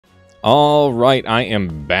Alright, I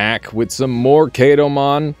am back with some more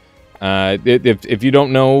Kadomon. If you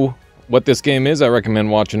don't know what this game is, I recommend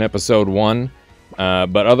watching episode 1.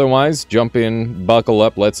 But otherwise, jump in, buckle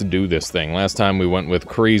up, let's do this thing. Last time we went with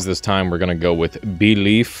Kreese, this time we're gonna go with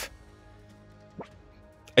B-Leaf.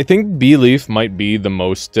 I think B-Leaf might be the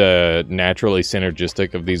most naturally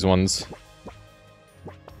synergistic of these ones.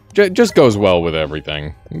 Just goes well with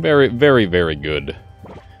everything. Very, very, very good.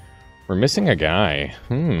 We're missing a guy.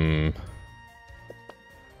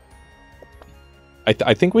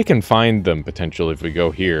 I think we can find them potentially if we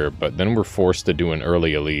go here, but then we're forced to do an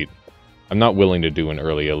early elite. I'm not willing to do an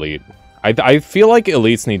early elite. I feel like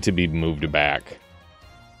elites need to be moved back.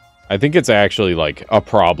 I think it's actually, like, a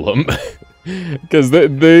problem. Because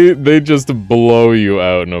they just blow you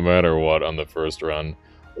out no matter what on the first run.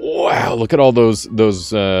 Wow, look at all those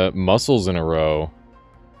muscles in a row.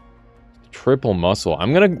 Triple muscle.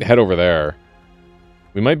 I'm gonna head over there.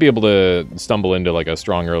 We might be able to stumble into, like, a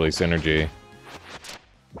strong early synergy.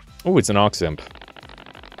 Oh, it's an Ox Imp.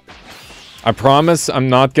 I promise I'm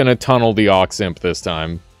not gonna tunnel the Ox Imp this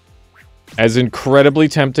time. As incredibly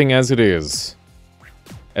tempting as it is.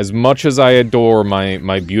 As much as I adore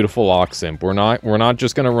my beautiful Ox Imp, we're not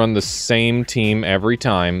just gonna run the same team every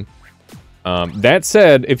time. That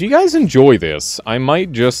said, if you guys enjoy this, I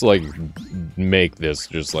might just, like, make this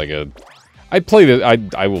just like a... I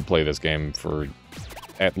will play this game for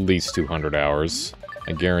at least 200 hours.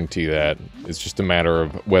 I guarantee that. It's just a matter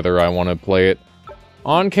of whether I want to play it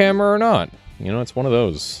on camera or not. You know, it's one of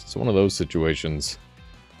those. It's one of those situations.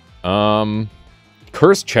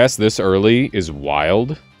 Cursed chest this early is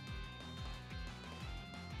wild.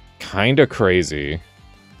 Kinda crazy.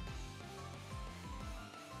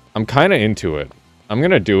 I'm kinda into it. I'm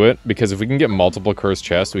gonna do it, because if we can get multiple cursed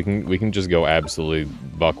chests, we can just go absolutely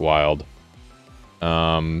buck wild.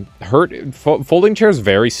 Folding chair is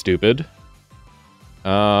very stupid.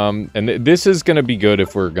 And this is gonna be good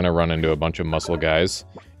if we're gonna run into a bunch of muscle guys.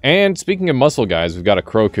 And speaking of muscle guys, we've got a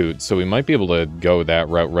Crocoot, so we might be able to go that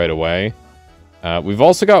route right away. We've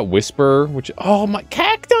also got Whisper, which... Oh, my...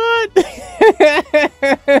 Cacton!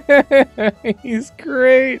 He's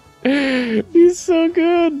great! He's so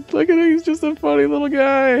good! Look at him, he's just a funny little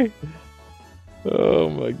guy! Oh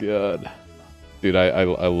my god. Dude, I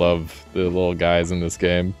love the little guys in this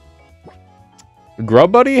game.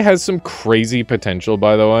 Grub Buddy has some crazy potential,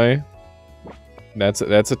 by the way. That's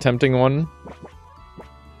a tempting one.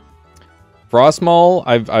 Frostmaul,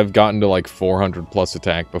 I've gotten to like 400 plus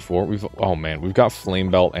attack before. Oh man, we've got Flame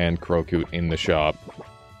Belt and Crocoot in the shop.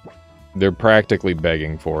 They're practically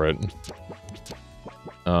begging for it.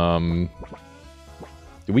 Do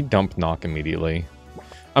we dump Knock immediately?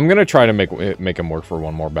 I'm gonna try to make him work for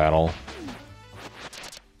one more battle.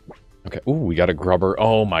 Okay, ooh, we got a Grubber.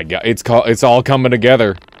 Oh my god, it's all coming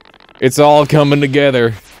together. It's all coming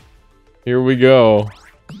together. Here we go.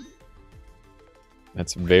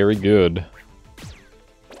 That's very good.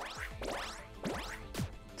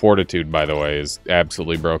 Fortitude, by the way, is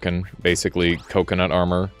absolutely broken. Basically, coconut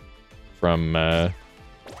armor from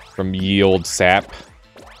Yield Sap,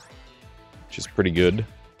 which is pretty good.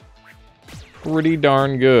 Pretty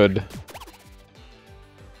darn good.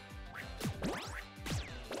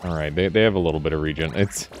 Alright, they have a little bit of regen.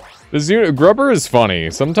 This unit, Grubber is funny.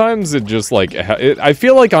 Sometimes it just, like, I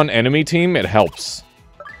feel like on enemy team it helps.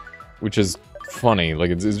 Which is funny. Like,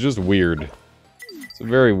 it's just weird. It's a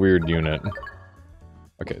very weird unit.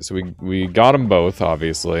 Okay, so we got them both,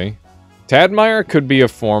 obviously. Tadmire could be a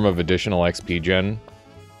form of additional XP gen,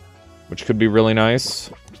 which could be really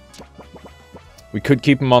nice. We could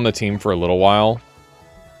keep him on the team for a little while.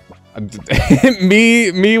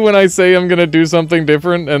 me when I say I'm gonna do something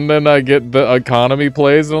different, and then I get the economy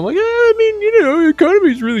plays, and I'm like, yeah, I mean, you know,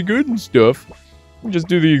 economy's really good and stuff. Just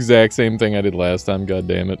do the exact same thing I did last time, god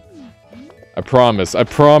damn it. I promise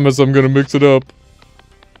I'm gonna mix it up.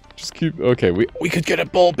 Just keep... Okay, we could get a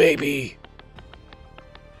bull baby!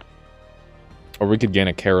 Or we could gain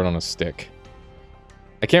a carrot on a stick.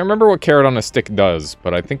 I can't remember what carrot on a stick does,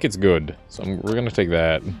 but I think it's good. So we're gonna take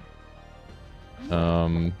that.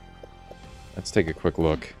 Let's take a quick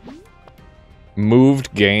look.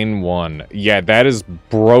 Moved gain 1. Yeah, that is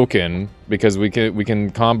broken, because we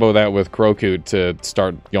can combo that with Crocoot to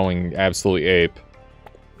start going absolutely ape.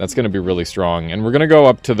 That's gonna be really strong. And we're gonna go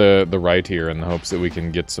up to the right here in the hopes that we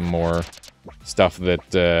can get some more stuff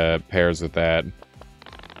that pairs with that.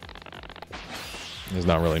 There's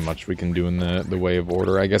not really much we can do in the way of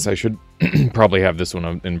order. I guess I should probably have this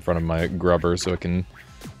one in front of my Grubber so I can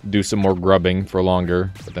do some more grubbing for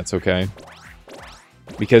longer, but that's okay.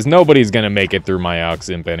 Because nobody's gonna make it through my Ox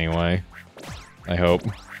Imp anyway. I hope.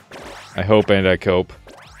 I hope and I cope.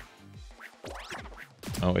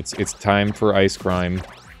 Oh, it's time for Ice Crime.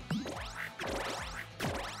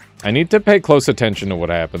 I need to pay close attention to what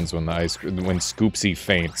happens when when Scoopsy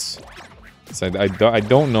faints. I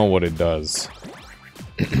don't know what it does.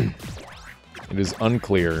 It is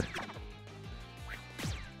unclear.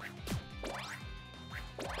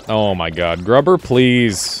 Oh my god. Grubber,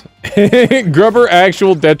 please. Grubber,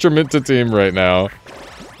 actual detriment to team right now.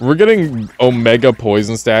 We're getting Omega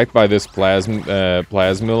poison stacked by this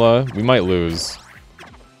Plasmilla. We might lose.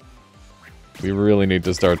 We really need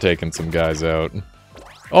to start taking some guys out.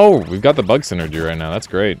 Oh, we've got the bug synergy right now. That's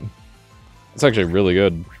great. That's actually really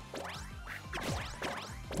good.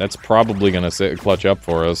 That's probably going to clutch up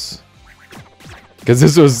for us. Because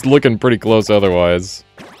this was looking pretty close otherwise.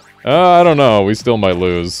 I don't know. We still might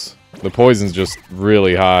lose. The poison's just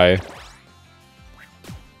really high.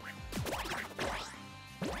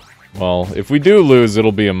 Well, if we do lose,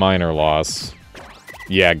 it'll be a minor loss.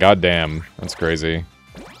 Yeah, goddamn. That's crazy.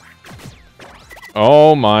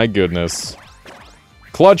 Oh my goodness.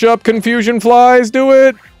 Clutch up, Confusion Flies, do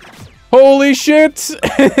it! Holy shit!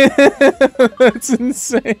 That's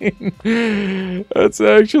insane. That's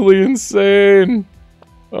actually insane.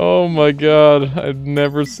 Oh my god, I've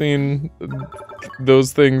never seen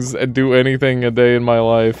those things do anything a day in my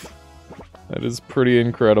life. That is pretty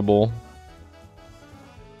incredible.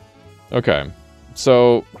 Okay,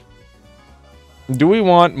 so do we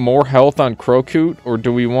want more health on Crocoot, or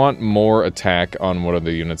do we want more attack on one of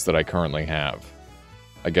the units that I currently have?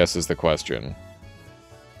 I guess is the question.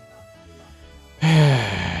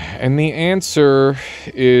 And the answer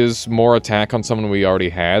is more attack on someone we already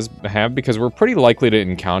have, because we're pretty likely to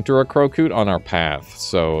encounter a Crocoot on our path.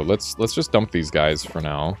 So let's just dump these guys for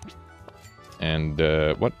now. And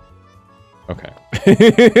what? Okay.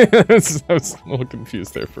 I was a little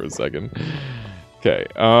confused there for a second. Okay.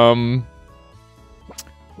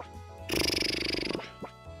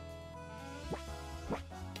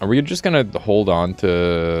 Are we just gonna hold on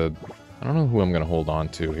to... I don't know who I'm gonna hold on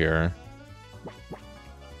to here.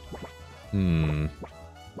 I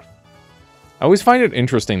always find it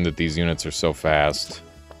interesting that these units are so fast.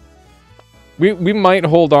 We might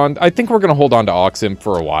hold on... I think we're gonna hold on to Oximp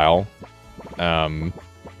for a while. And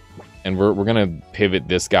we're gonna pivot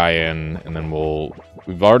this guy in, and then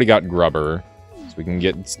we've already got Grubber, so we can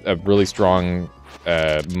get a really strong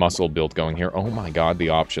muscle build going here. Oh my god, the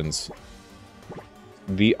options.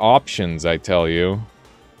 The options, I tell you.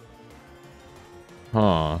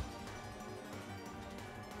 Huh.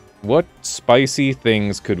 What spicy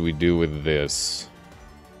things could we do with this?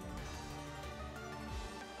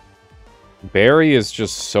 Barry is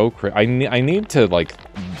just so I need to, like,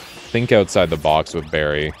 think outside the box with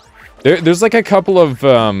Barry. There's, like, a couple of,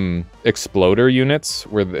 exploder units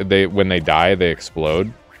where when they die, they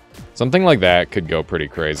explode. Something like that could go pretty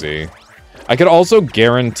crazy. I could also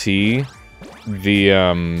guarantee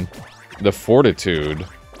the fortitude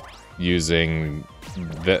using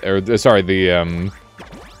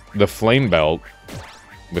the flame belt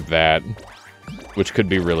with that, which could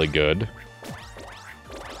be really good.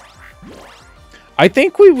 I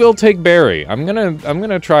think we will take Barry. I'm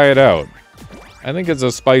gonna try it out. I think it's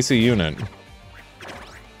a spicy unit.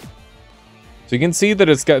 So you can see that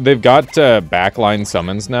they've got backline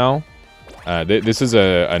summons now. This is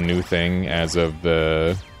a new thing as of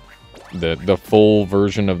the full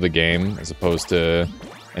version of the game, as opposed to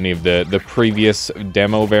any of the previous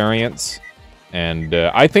demo variants. And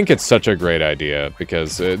I think it's such a great idea,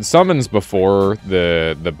 because summons before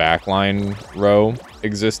the backline row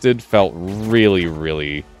existed felt really,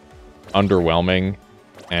 really underwhelming.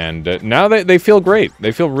 And now they feel great.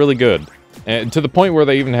 They feel really good. And to the point where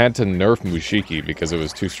they even had to nerf Mushiki because it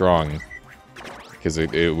was too strong. Because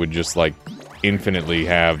it would just, like, infinitely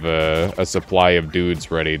have a supply of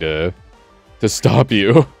dudes ready to stop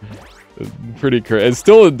you. Pretty crazy. It's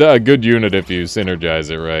still a good unit if you synergize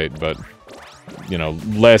it right, but, you know,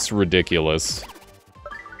 less ridiculous.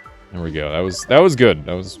 There we go. That was good.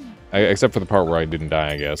 Except for the part where I didn't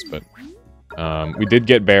die, I guess, but we did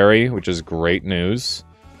get Barry, which is great news.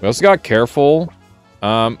 We also got Careful.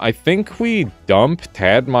 I think we dump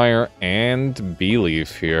Tadmire and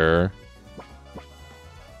Beeleaf here.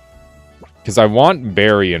 Because I want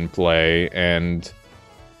Barry in play, and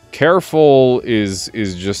Careful is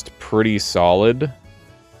just pretty solid.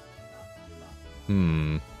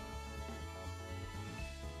 We're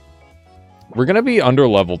gonna be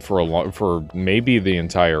underleveled for maybe the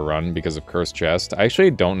entire run because of Cursed Chest. I actually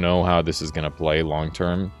don't know how this is gonna play long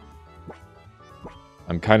term.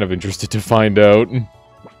 I'm kind of interested to find out. Do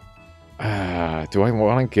I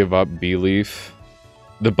want to give up Beeleaf?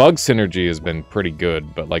 The bug synergy has been pretty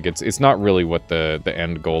good, but like it's not really what the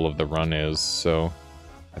end goal of the run is. So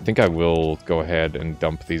I think I will go ahead and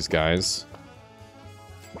dump these guys.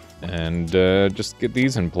 And just get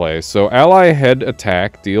these in play. So ally head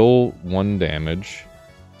attack, deal 1 damage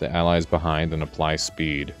to allies behind and apply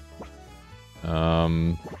speed.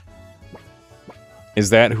 Is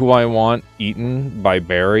that who I want eaten by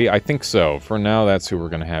Barry? I think so. For now, that's who we're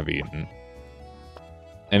going to have eaten.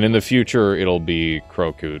 And in the future, it'll be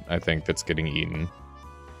Crocoot, I think, that's getting eaten.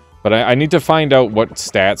 But I need to find out what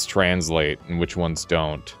stats translate and which ones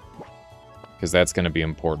don't. Because that's going to be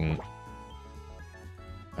important.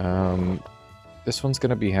 This one's going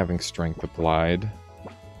to be having strength applied.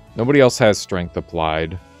 Nobody else has strength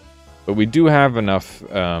applied. But we do have enough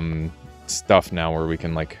stuff now where we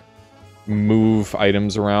can, like, move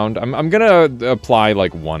items around. I'm going to apply,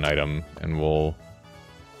 like, 1 item, and we'll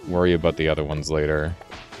worry about the other ones later.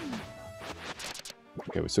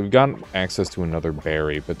 Okay, so we've got access to another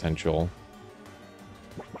berry potential.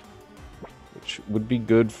 Which would be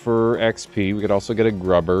good for XP. We could also get a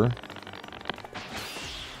grubber.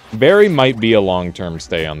 Berry might be a long-term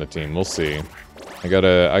stay on the team. We'll see. I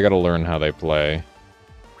gotta learn how they play.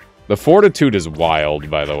 The fortitude is wild,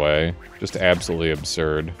 by the way. Just absolutely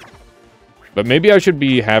absurd. But maybe I should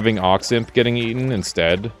be having Oximp getting eaten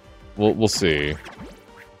instead. We'll see.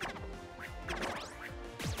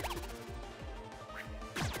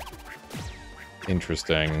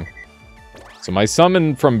 Interesting. So my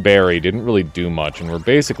summon from Barry didn't really do much, and we're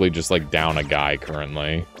basically just, like, down a guy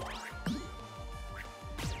currently.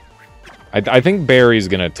 I think Barry's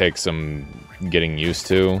gonna take some getting used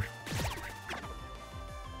to.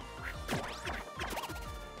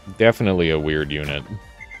 Definitely a weird unit.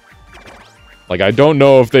 Like, I don't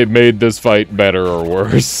know if they've made this fight better or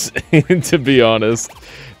worse, to be honest.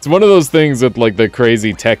 It's one of those things with, like, the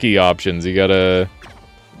crazy techie options. You gotta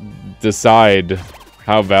decide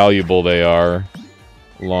how valuable they are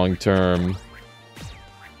long term.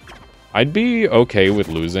 I'd be okay with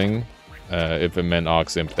losing if it meant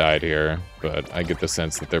Oximp died here, but I get the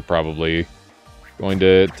sense that they're probably going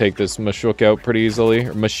to take this Mashook out pretty easily.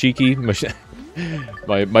 Or Mashiki.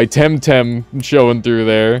 My Temtem showing through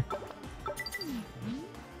there.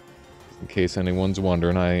 In case anyone's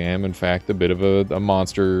wondering, I am in fact a bit of a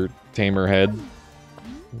monster tamer head.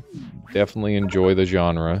 Definitely enjoy the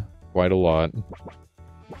genre quite a lot.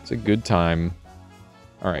 It's a good time.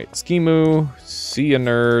 Alright, Skimoo, see ya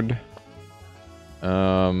nerd.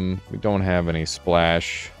 We don't have any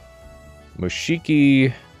splash.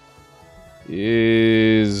 Moshiki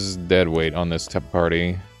is dead weight on this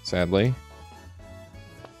party, sadly.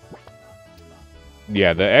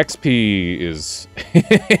 Yeah, the XP is...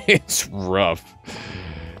 it's rough.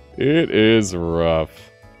 It is rough.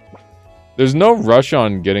 There's no rush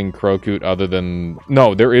on getting Crocoot other than...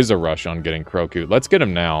 No, there is a rush on getting Crocoot. Let's get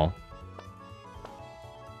him now.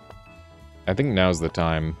 I think now's the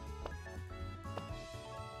time.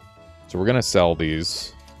 So we're gonna sell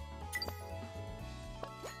these.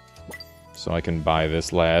 So I can buy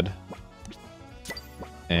this lad.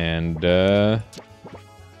 And, we're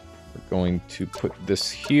going to put this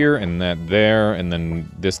here and that there, and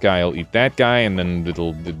then this guy will eat that guy, and then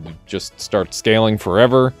it'll just start scaling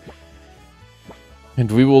forever.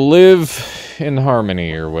 And we will live in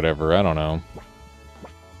harmony or whatever, I don't know.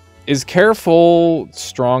 Is Careful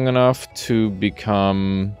strong enough to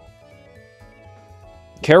become...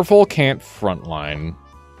 Careful can't frontline.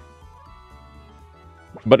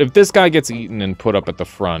 But if this guy gets eaten and put up at the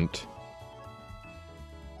front...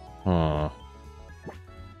 Huh.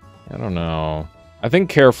 I don't know. I think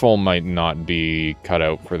Careful might not be cut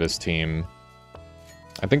out for this team.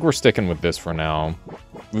 I think we're sticking with this for now.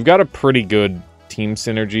 We've got a pretty good team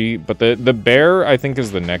synergy, but the bear, I think,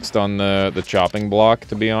 is the next on the chopping block,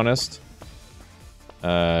 to be honest.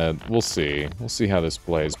 We'll see. We'll see how this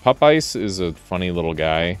plays. Pup Ice is a funny little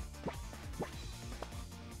guy.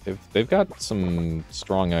 They've got some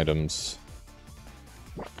strong items.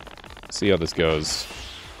 See how this goes.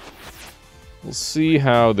 We'll see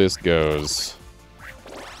how this goes.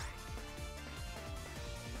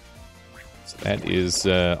 So that is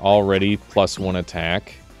already +1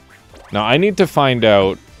 attack. Now, I need to find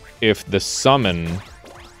out if the summon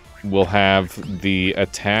will have the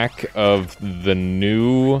attack of the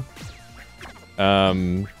new...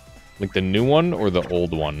 like the new one or the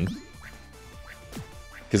old one.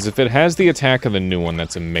 Because if it has the attack of the new one,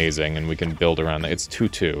 that's amazing, and we can build around that. It's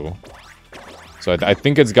 2/2. So I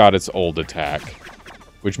think it's got its old attack.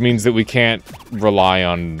 Which means that we can't rely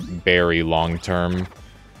on Barry long-term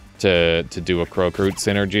to do a Crocoot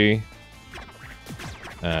synergy.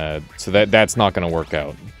 So that's not going to work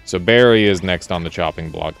out. So Barry is next on the chopping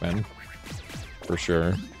block then. For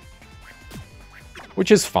sure. which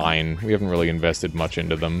is fine. We haven't really invested much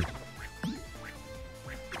into them.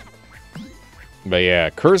 But yeah,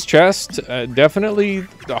 Curse Chest, definitely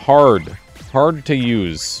hard to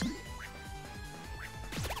use.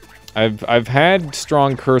 I've had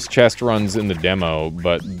strong Curse Chest runs in the demo,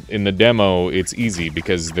 but in the demo it's easy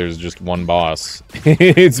because there's just one boss.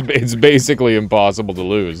 it's basically impossible to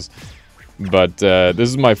lose. But this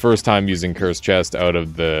is my first time using Curse Chest out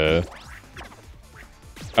of that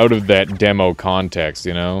demo context,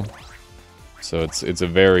 you know? So it's a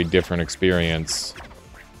very different experience.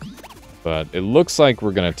 But it looks like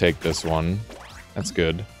we're gonna take this one. That's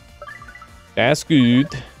good. That's good.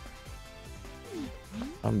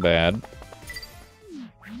 Not bad.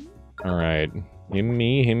 Alright.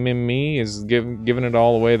 Him and me is giving it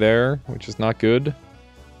all away there, which is not good.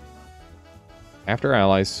 After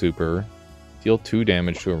allies super, deal 2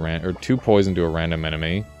 damage to or 2 poison to a random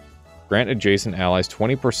enemy. Grant adjacent allies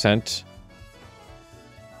 20%.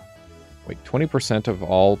 Wait, 20% of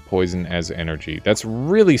all poison as energy. That's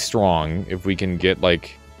really strong if we can get,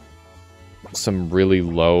 like, some really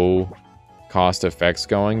low cost effects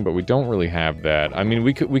going, but we don't really have that. I mean,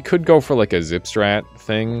 we could go for, like, a zip strat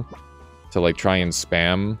thing to, like, try and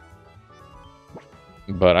spam.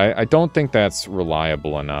 But I don't think that's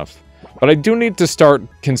reliable enough. But I do need to start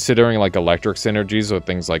considering, like, electric synergies with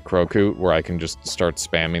things like Crocoot, where I can just start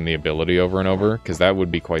spamming the ability over and over, because that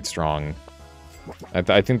would be quite strong.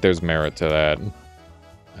 I think there's merit to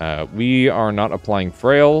that. We are not applying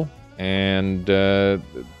Frail, and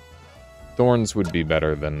Thorns would be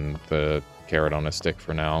better than the Carrot on a Stick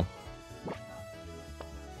for now.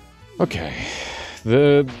 Okay.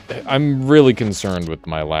 I'm really concerned with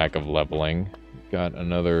my lack of leveling. Got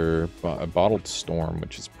another Bottled Storm,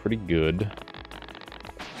 which is pretty good.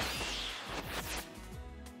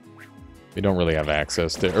 We don't really have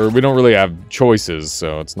access to, or we don't really have choices,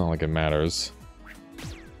 so it's not like it matters.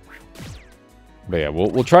 But yeah,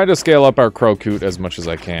 we'll try to scale up our Crocoot as much as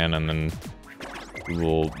I can, and then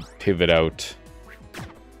we'll pivot out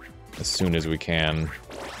as soon as we can.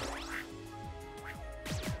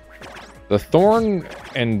 The Thorn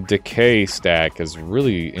and Decay stack is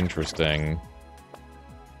really interesting.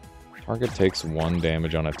 Target takes 1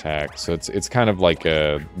 damage on attack, so it's kind of like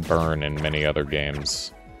a burn in many other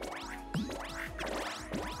games.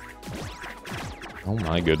 Oh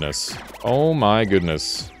my goodness. Oh my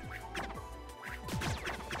goodness.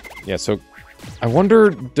 Yeah, so I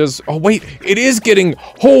wonder, does... Oh, wait, it is getting...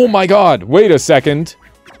 Oh my god, wait a second.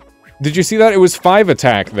 Did you see that? It was 5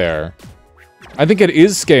 attack there. I think it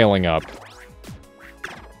is scaling up.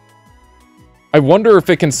 I wonder if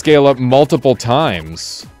it can scale up multiple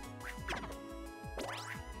times.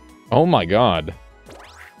 Oh my god.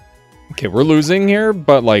 Okay, we're losing here,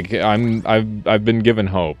 but like I've been given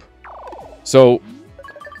hope. So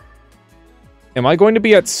am I going to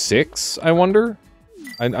be at 6, I wonder?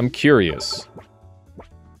 I'm curious.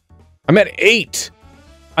 I'm at 8!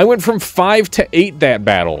 I went from 5 to 8 that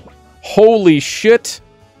battle. Holy shit.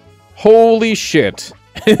 Holy shit.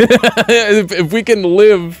 If we can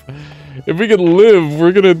live,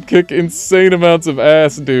 we're gonna kick insane amounts of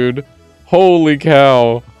ass, dude. Holy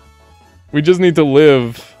cow. We just need to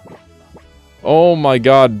live. Oh my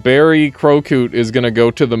god, Barry Crocoot is gonna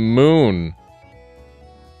go to the moon.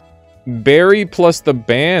 Barry plus the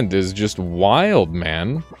band is just wild,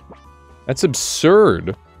 man. That's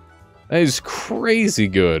absurd. That is crazy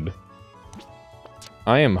good.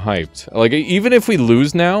 I am hyped. Like, even if we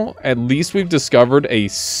lose now, at least we've discovered a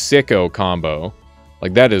sicko combo.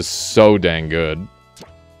 Like, that is so dang good.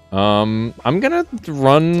 I'm gonna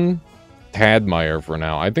run Tadmire for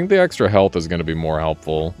now. I think the extra health is gonna be more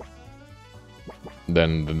helpful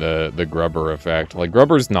than the Grubber effect. Like,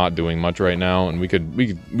 Grubber's not doing much right now, and we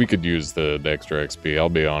could use the extra XP, I'll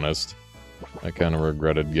be honest. I kind of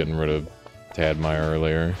regretted getting rid of Tadmire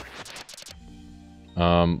earlier.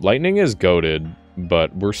 Lightning is goated,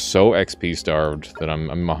 but we're so XP starved that I'm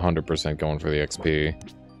 100% going for the XP.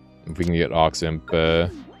 If we can get Oximp to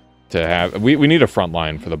have... We need a front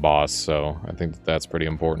line for the boss, so I think that's pretty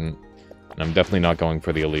important. And I'm definitely not going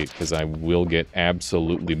for the elite, because I will get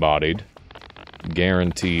absolutely bodied.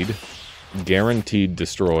 Guaranteed. Guaranteed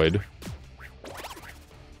destroyed.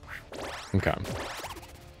 Okay.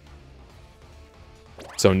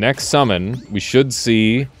 So next summon, we should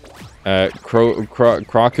see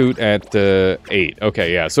Crocoot at 8.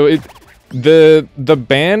 Okay, yeah. So the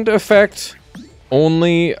band effect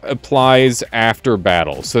only applies after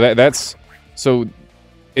battle. So that's so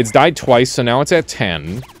it's died twice, so now it's at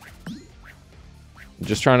 10. I'm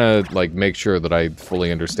just trying to like make sure that I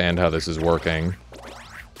fully understand how this is working.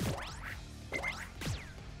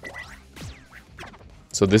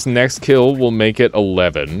 So this next kill will make it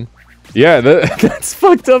 11. Yeah, that's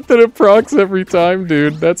fucked up that it procs every time,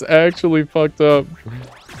 dude. That's actually fucked up.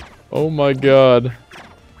 Oh my god.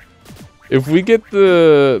 If we get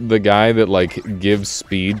the guy that, like, gives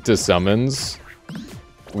speed to summons,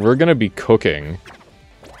 we're gonna be cooking.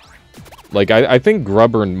 Like, I think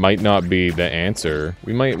Grubber might not be the answer.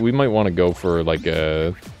 We might want to go for, like,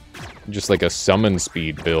 just like a summon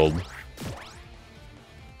speed build.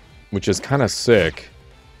 Which is kind of sick.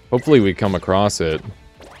 Hopefully we come across it.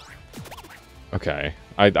 Okay.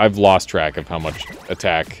 I've lost track of how much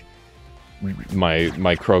attack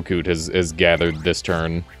my Crocoot has gathered this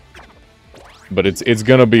turn. But it's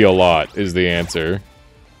gonna be a lot, is the answer.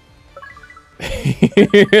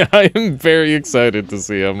 I am very excited to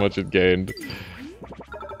see how much it gained.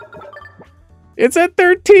 It's at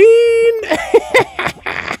 13!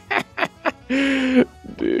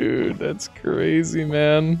 Dude, that's crazy,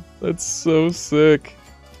 man. That's so sick.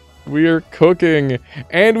 We are cooking.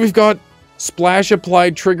 And we've got Splash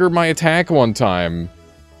Applied trigger my attack one time.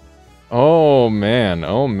 Oh, man.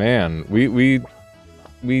 Oh, man. We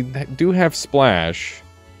do have Splash.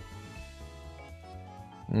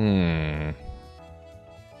 I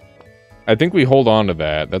think we hold on to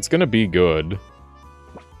that. That's gonna be good.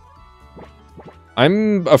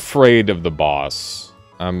 I'm afraid of the boss.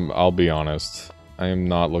 I'll be honest. I am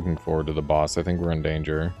not looking forward to the boss. I think we're in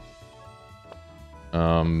danger.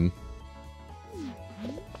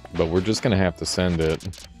 But we're just gonna have to send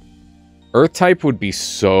it. Earth type would be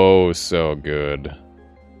so good.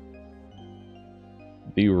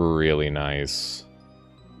 Be really nice.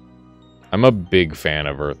 I'm a big fan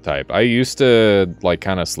of Earth type. I used to, like,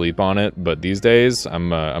 kind of sleep on it, but these days,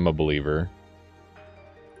 I'm a believer.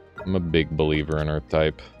 I'm a big believer in Earth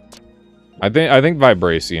type. I think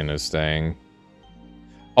Vibracian is staying.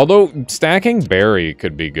 Although, stacking Berry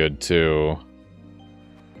could be good, too.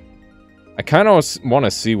 I kind of want to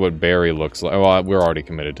see what Berry looks like. Well, we're already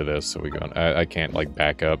committed to this, so we go. I can't, like,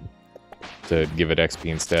 back up to give it XP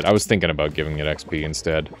instead. I was thinking about giving it XP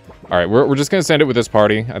instead. Alright, we're just gonna send it with this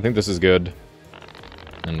party. I think this is good.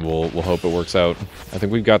 And we'll hope it works out. I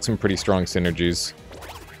think we've got some pretty strong synergies.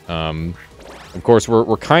 Of course,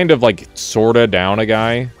 we're kind of, like, sorta down a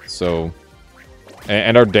guy, so...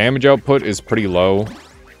 And our damage output is pretty low.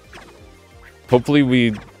 Hopefully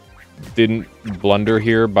we didn't blunder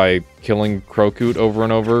here by killing Crocoot over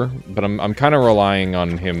and over, but I'm kind of relying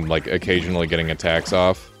on him, like, occasionally getting attacks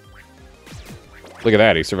off. Look at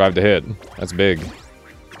that, he survived a hit. That's big.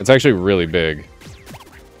 It's actually really big.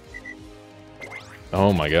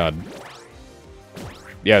 Oh my god.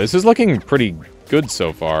 Yeah, this is looking pretty good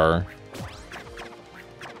so far.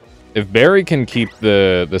 If Barry can keep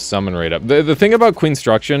the summon rate up... The thing about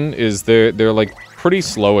Queenstruction is they're like, pretty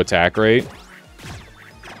slow attack rate.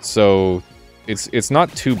 So, it's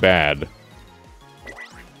not too bad.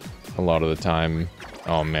 A lot of the time.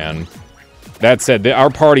 Oh, man. That said, our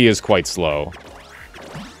party is quite slow.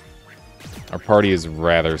 Our party is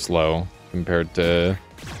rather slow compared to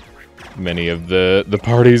many of the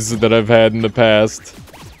parties that I've had in the past.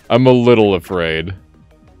 I'm a little afraid.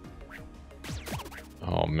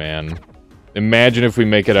 Oh, man. Imagine if we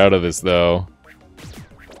make it out of this, though.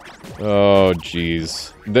 Oh,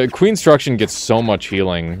 jeez. The Queenstruction gets so much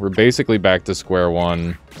healing. We're basically back to square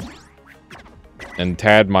one. And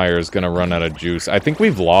Tadmire is gonna run out of juice. I think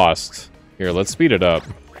we've lost. Here, let's speed it up.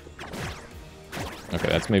 Okay,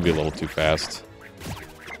 that's maybe a little too fast.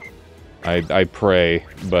 I pray,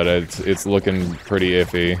 but it's looking pretty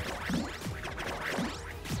iffy.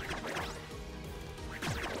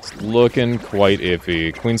 It's looking quite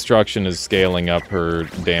iffy. Queenstruction is scaling up her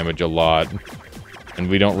damage a lot. And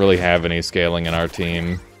we don't really have any scaling in our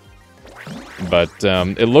team. But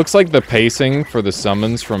it looks like the pacing for the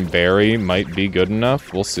summons from Barry might be good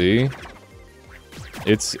enough. We'll see.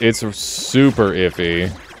 It's super iffy.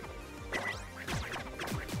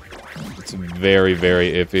 It's very,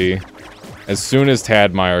 very iffy. As soon as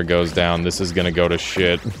Tadmire goes down, this is gonna go to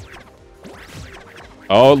shit.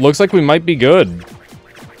 Oh, it looks like we might be good.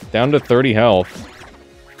 Down to 30 health.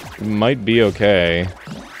 We might be okay.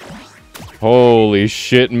 Holy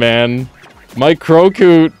shit, man. My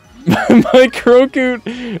Crocoot... my Crocoot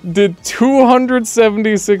did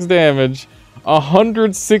 276 damage.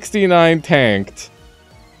 169 tanked.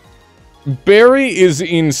 Barry is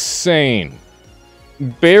insane.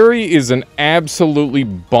 Barry is an absolutely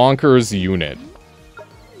bonkers unit.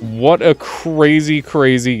 What a crazy,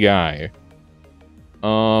 crazy guy.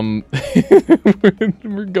 We're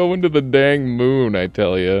going to the dang moon, I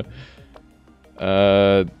tell ya.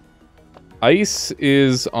 Ice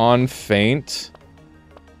is on Feint.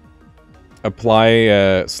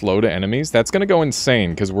 Apply slow to enemies. That's gonna go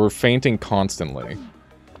insane because we're fainting constantly.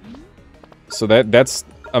 So that's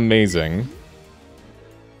amazing.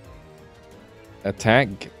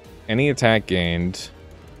 Attack, any attack gained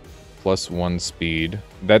 +1 speed.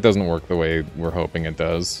 That doesn't work the way we're hoping it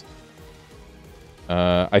does.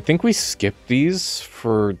 I think we skip these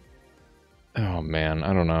for... Oh man,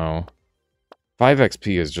 I don't know. 5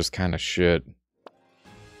 XP is just kind of shit.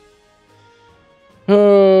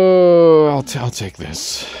 Oh, I'll take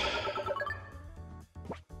this.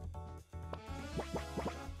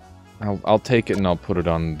 I'll take it and I'll put it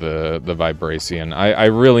on the Vibracian. I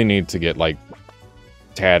really need to get, like,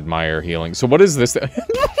 Tadmire healing. So what is this?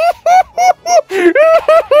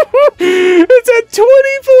 It's a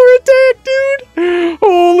 24 attack, dude!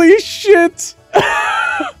 Holy shit!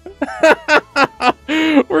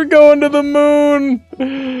 We're going to the moon!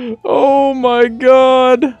 Oh my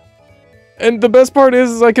god! And the best part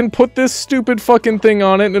is I can put this stupid fucking thing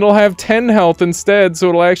on it and it'll have 10 health instead, so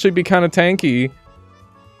it'll actually be kind of tanky.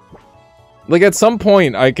 Like, at some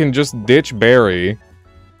point, I can just ditch Barry.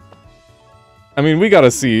 I mean, we gotta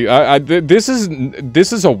see. This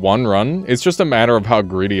is a one run. It's just a matter of how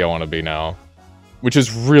greedy I want to be now. Which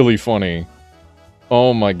is really funny.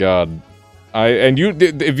 Oh my god.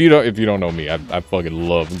 If you don't know me, I fucking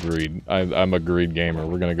love greed. I'm a greed gamer.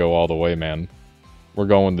 We're gonna go all the way, man. We're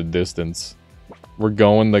going the distance. We're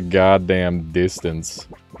going the goddamn distance.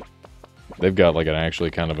 They've got, like, an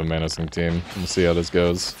actually kind of a menacing team. Let's see how this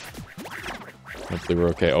goes. Hopefully we're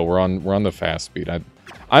okay. Oh, we're on the fast speed.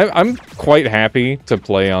 I'm quite happy to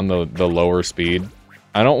play on the lower speed.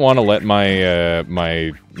 I don't want to let my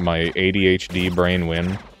my ADHD brain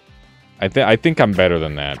win. I think I'm better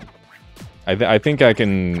than that. I think I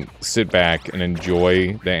can sit back and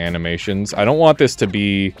enjoy the animations. I don't want this to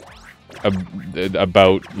be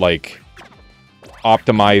about, like,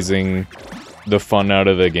 optimizing the fun out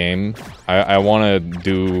of the game. I want to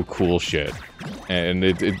do cool shit. And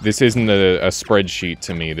this isn't a spreadsheet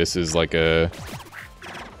to me. This is like a...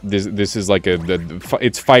 This is like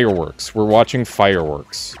it's fireworks. We're watching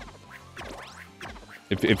fireworks.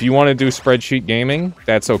 If you want to do spreadsheet gaming,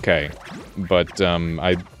 that's okay. But,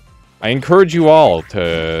 I encourage you all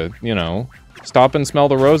to, you know, stop and smell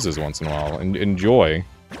the roses once in a while and enjoy.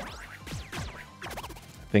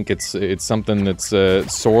 I think it's something that's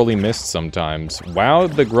sorely missed sometimes. Wow,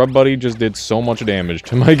 the Grub Buddy just did so much damage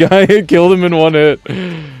to my guy. It killed him in one hit.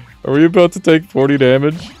 Are we about to take 40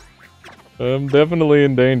 damage? I'm definitely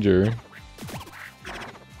in danger.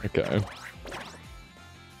 Okay.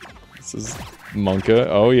 This is Monka.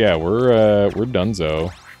 Oh yeah, we're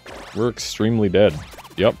donezo. We're extremely dead.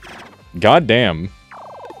 Yep. God damn.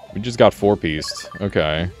 We just got 4-pieced.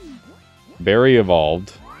 Okay. Barry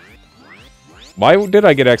evolved. Why did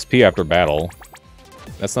I get XP after battle?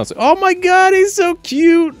 That's not so— oh my god, he's so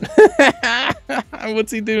cute!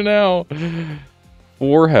 What's he do now?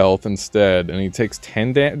 4 health instead, and he takes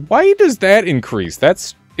 10 damage. Why does that increase?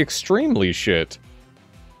 That's extremely shit.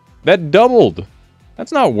 That doubled.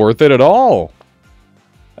 That's not worth it at all.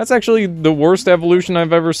 That's actually the worst evolution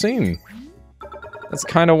I've ever seen. That's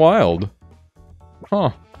kind of wild.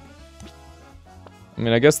 Huh. I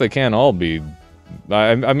mean, I guess they can't all be...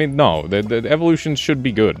 I mean, no. The evolutions should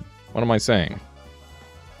be good. What am I saying?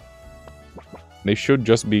 They should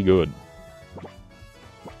just be good.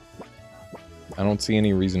 I don't see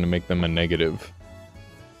any reason to make them a negative.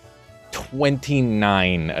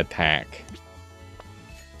 29 attack.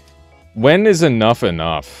 When is enough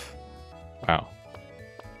enough? Wow.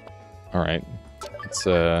 Alright.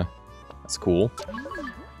 That's cool.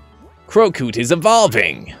 Crocoot is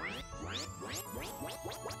evolving!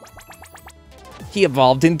 He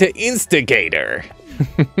evolved into Instigator!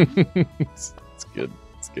 It's good.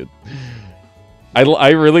 It's good. I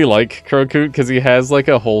really like Crocoot because he has, like,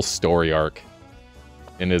 a whole story arc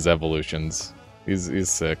in his evolutions. He's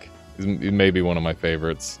sick. He may be one of my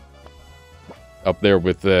favorites. Up there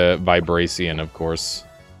with the Vibracian, of course.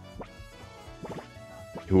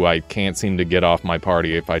 Who I can't seem to get off my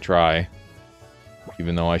party if I try.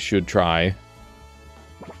 Even though I should try.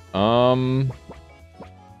 I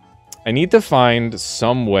need to find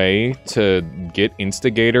some way to get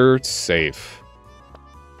Instigator safe.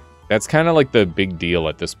 That's kind of like the big deal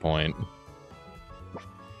at this point.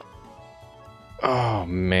 Oh,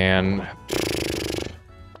 man.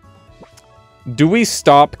 Do we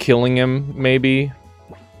stop killing him, maybe?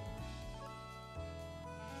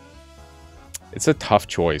 It's a tough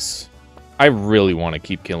choice. I really want to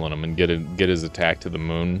keep killing him and get his attack to the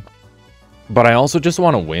moon. But I also just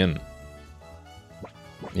want to win.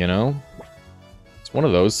 You know? It's one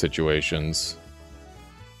of those situations.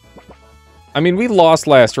 I mean, we lost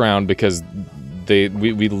last round because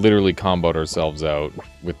we literally comboed ourselves out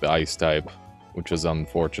with the ice type, which is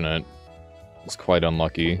unfortunate. It's quite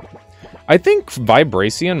unlucky. I think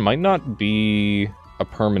Vibracian might not be a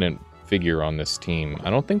permanent figure on this team. I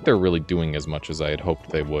don't think they're really doing as much as I had hoped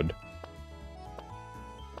they would.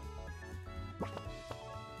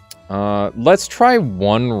 Let's try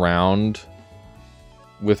one round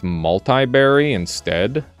with Multi-Berry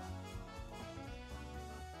instead.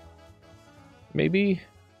 Maybe?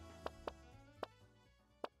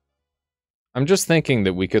 I'm just thinking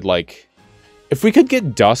that we could, like... If we could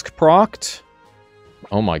get Dusk procced...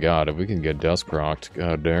 Oh my god, if we can get Dusk procced.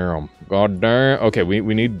 God damn. God damn. Okay,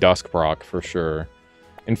 we need Dusk proc for sure.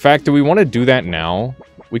 In fact, do we want to do that now?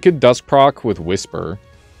 We could Dusk proc with Whisper.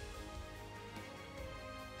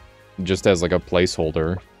 Just as, like, a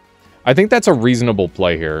placeholder. I think that's a reasonable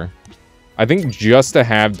play here. I think just to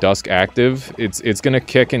have Dusk active, it's gonna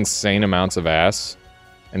kick insane amounts of ass.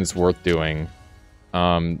 And it's worth doing.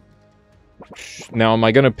 Now, am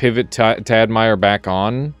I gonna pivot Tadmire back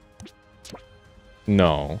on?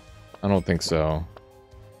 No. I don't think so.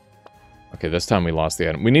 Okay, this time we lost the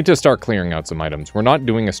item. We need to start clearing out some items. We're not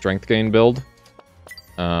doing a strength gain build.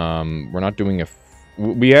 We're not doing a...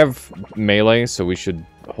 We have melee, so we should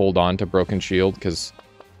hold on to Broken Shield, because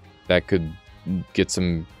that could get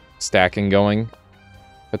some stacking going,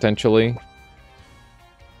 potentially.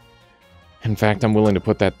 In fact, I'm willing to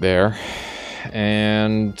put that there.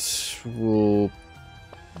 And we'll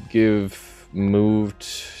give moved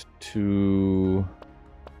to...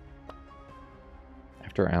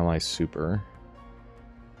 After ally super.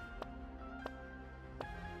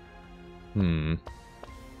 Could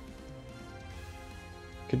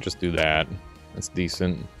just do that. That's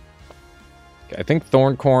decent. Okay, I think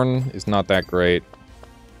Thorncorn is not that great.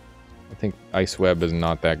 I think Ice Web is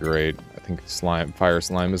not that great. I think Fire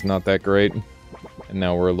Slime is not that great. And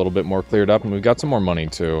now we're a little bit more cleared up, and we've got some more money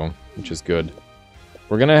too, which is good.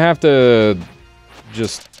 We're gonna have to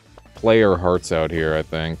just play our hearts out here, I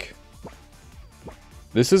think.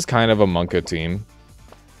 This is kind of a Monka team.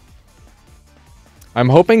 I'm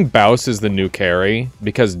hoping Baus is the new carry,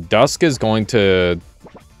 because Dusk is going to...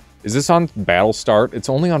 Is this on Battle Start? It's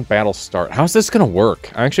only on Battle Start. How's this gonna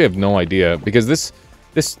work? I actually have no idea, because this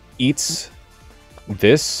eats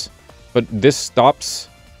this, but this stops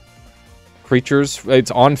creatures.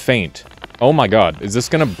 It's on Feint. Oh my god, is this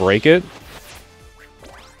gonna break it?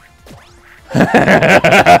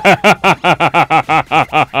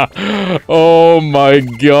 Oh my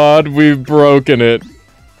god, we've broken it.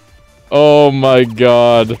 Oh my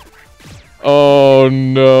god. Oh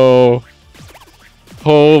no.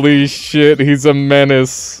 Holy shit, he's a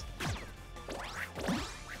menace.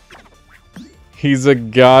 He's a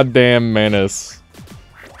goddamn menace.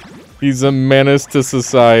 He's a menace to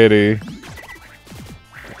society.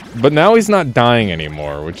 But now he's not dying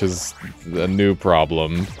anymore, which is a new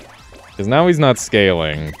problem. Because now he's not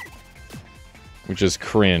scaling. Which is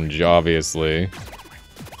cringe, obviously.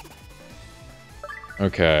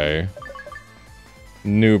 Okay.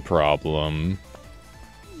 New problem.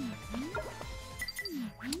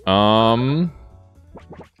 I'm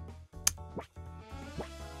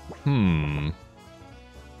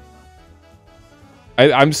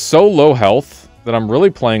so low health that I'm really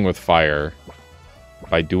playing with fire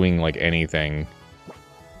by doing, like, anything.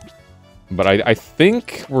 But I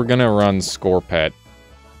think we're gonna run Scorpet.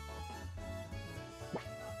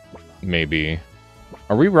 Maybe.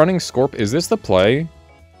 Are we running Scorp? Is this the play?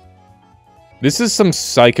 This is some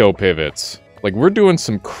psycho pivots. Like, we're doing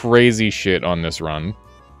some crazy shit on this run.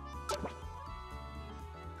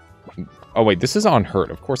 Oh, wait, this is on hurt.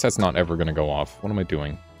 Of course that's not ever gonna go off. What am I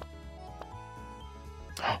doing?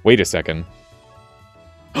 Wait a second.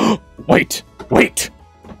 Wait! Wait!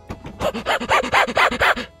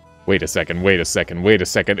 Wait a second, wait a second, wait a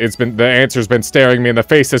second. It's been— the answer's been staring me in the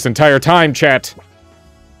face this entire time, chat!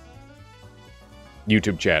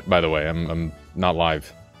 YouTube chat, by the way. I'm not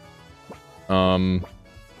live.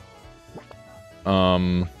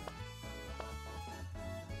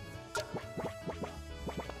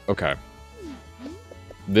 Okay.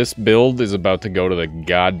 This build is about to go to the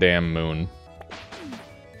goddamn moon.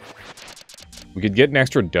 We could get an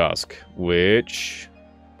extra Dusk, which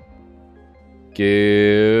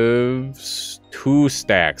gives 2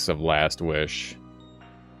 stacks of Last Wish.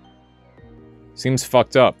 Seems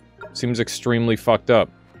fucked up. Seems extremely fucked up.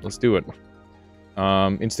 Let's do it.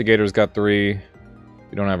 Instigator's got 3.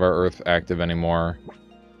 We don't have our Earth active anymore.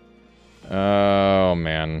 Oh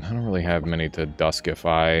man, I don't really have many to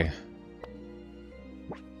Duskify.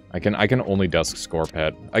 I can only Dusk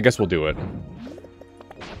Scorpet. I guess we'll do it.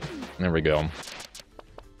 There we go.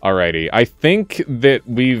 Alrighty. I think that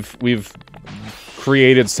we've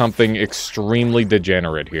created something extremely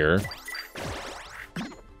degenerate here.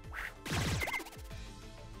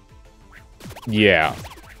 Yeah.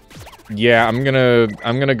 Yeah, I'm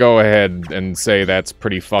gonna go ahead and say that's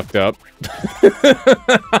pretty fucked up.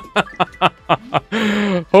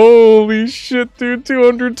 Holy shit, dude,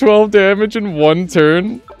 212 damage in one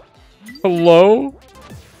turn. Hello?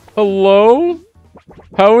 Hello?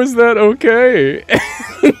 How is that okay?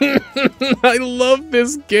 I love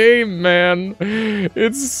this game, man.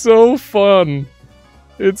 It's so fun.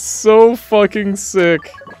 It's so fucking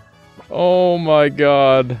sick. Oh my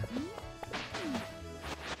god.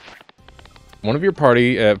 One of your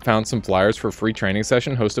party found some flyers for a free training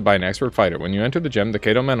session hosted by an expert fighter. When you enter the gym, the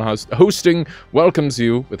Kadomon hosting welcomes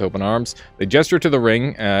you with open arms. They gesture to the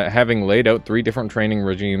ring, having laid out 3 different training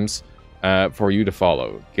regimes for you to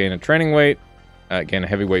follow. Gain a training weight, gain a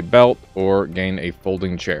heavyweight belt, or gain a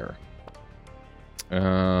folding chair.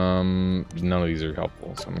 None of these are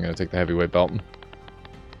helpful, so I'm going to take the heavyweight belt.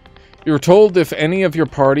 You're told if any of your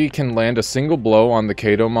party can land a single blow on the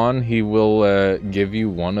Kadomon, he will give you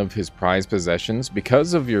one of his prized possessions.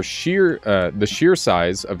 Because of your the sheer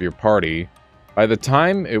size of your party, by the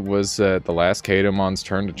time it was the last Kadomon's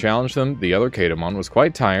turn to challenge them, the other Kadomon was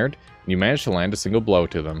quite tired, and you managed to land a single blow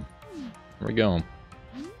to them. Here we go.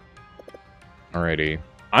 Alrighty.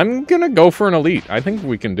 I'm gonna go for an elite. I think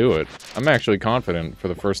we can do it. I'm actually confident for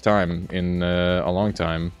the first time in a long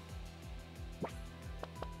time.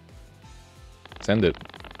 Send it.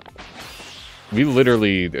 We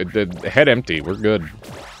literally... the head empty. We're good.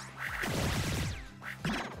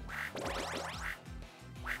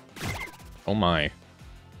 Oh my.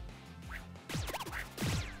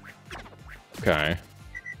 Okay.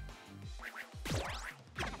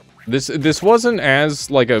 This wasn't as,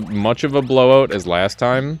 like, much of a blowout as last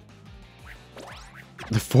time.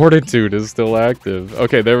 The fortitude is still active.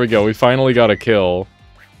 Okay, there we go. We finally got a kill.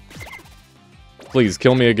 Please,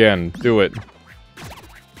 kill me again. Do it.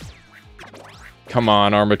 Come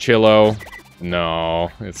on, Armachillo.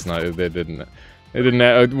 No, it's not. They didn't.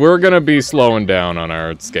 We're gonna be slowing down on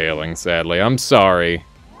our scaling, sadly. I'm sorry.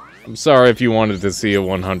 I'm sorry if you wanted to see a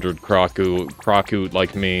 100 Crocoot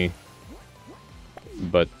like me.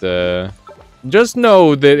 But, just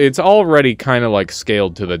know that it's already kind of, like,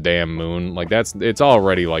 scaled to the damn moon. Like, it's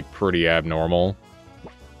already, like, pretty abnormal.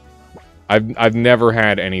 I've never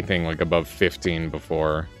had anything, like, above 15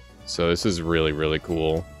 before. So this is really, really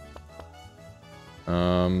cool.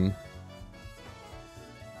 I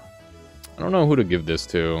don't know who to give this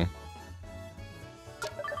to.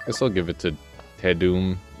 Guess I'll give it to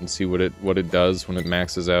Tedum and see what it does when it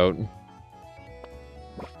maxes out.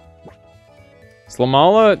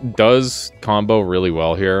 Slamala does combo really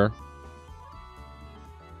well here.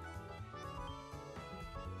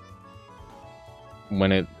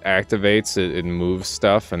 When it activates, it moves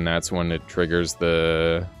stuff, and that's when it triggers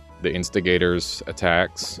the instigator's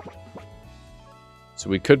attacks. So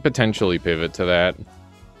we could potentially pivot to that.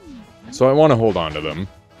 So I want to hold on to them.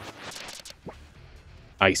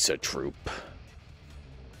 Isotroop.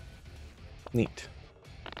 Neat.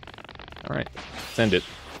 Alright. Send it.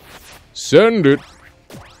 Send it!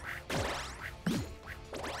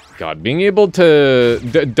 God, being able to...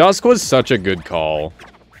 Dusk was such a good call.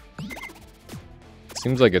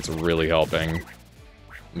 Seems like it's really helping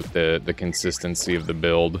with the consistency of the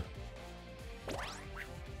build.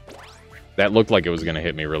 That looked like it was gonna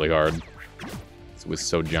hit me really hard. It was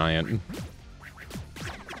so giant.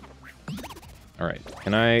 Alright,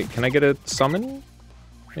 can I get a summon?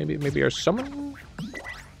 Maybe our summon?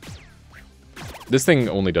 This thing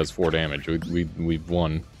only does 4 damage. We've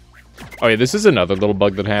won. Oh yeah, this is another little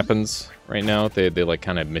bug that happens right now. They like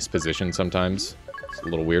kind of misposition sometimes. It's a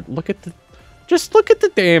little weird. Just look at the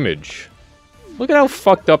damage. Look at how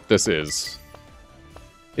fucked up this is.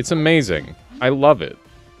 It's amazing. I love it.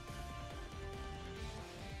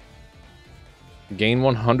 Gain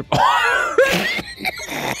 100...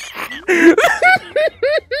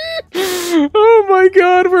 Oh my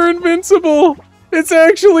god, we're invincible! It's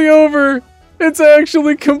actually over! It's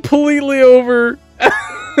actually completely over!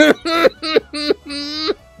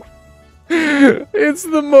 It's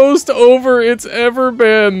the most over it's ever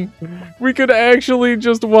been! We could actually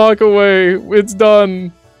just walk away. It's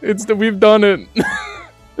done. We've done it.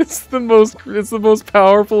 It's the most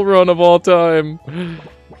powerful run of all time.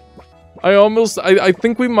 I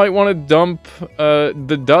think we might want to dump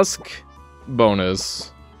the Dusk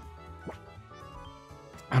bonus.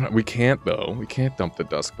 We can't though. We can't dump the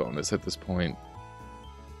Dusk bonus at this point.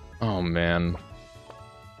 Oh man.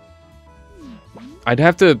 I'd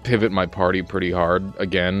have to pivot my party pretty hard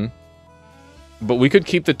again. But we could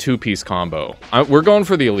keep the 2-piece combo. We're going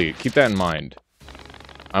for the elite. Keep that in mind.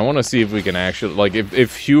 I want to see if we can actually, like,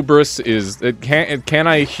 if hubris is, can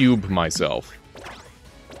I hube myself?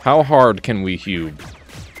 How hard can we hube?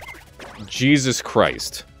 Jesus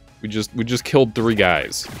Christ. We just killed 3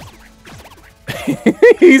 guys.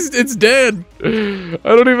 It's dead. I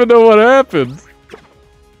don't even know what happened.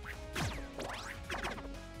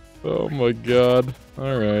 Oh my god.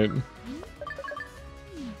 Alright.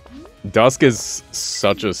 Dusk is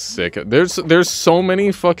such a sick... There's so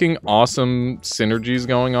many fucking awesome synergies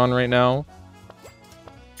going on right now.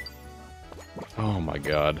 Oh my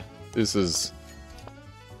god. This is...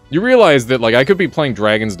 You realize that, like, I could be playing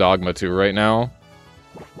Dragon's Dogma 2 right now.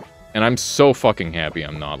 And I'm so fucking happy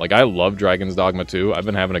I'm not. Like, I love Dragon's Dogma 2. I've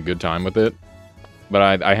been having a good time with it.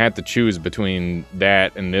 But I had to choose between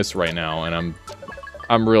that and this right now, and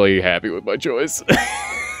I'm really happy with my choice.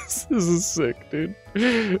 This is sick, dude.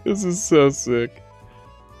 This is so sick.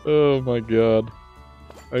 Oh my god.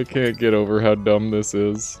 I can't get over how dumb this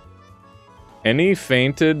is. Any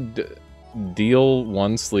fainted, deal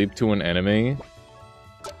 1 sleep to an enemy?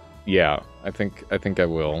 Yeah, I think I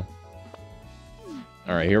will.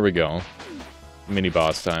 Alright, here we go. Mini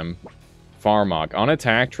boss time. Farmok. On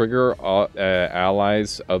attack, trigger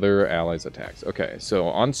allies, other allies' attacks. Okay, so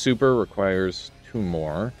on super requires 2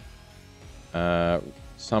 more.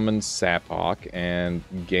 Summon Saphok and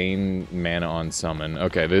gain mana on summon.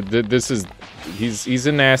 Okay, this is... He's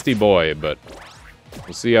a nasty boy, but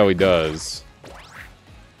we'll see how he does.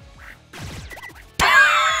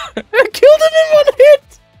 I killed him in 1 hit!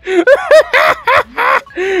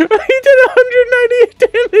 He did 198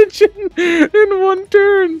 damage in 1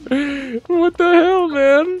 turn! What the hell,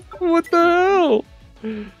 man? What the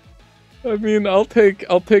hell? I mean, I'll take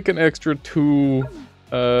an extra 2...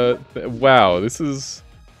 wow, this is...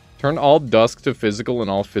 Turn all dusk to physical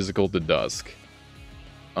and all physical to dusk.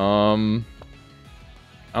 I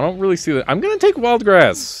don't really see that. I'm gonna take wild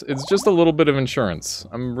grass. It's just a little bit of insurance.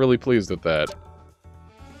 I'm really pleased with that.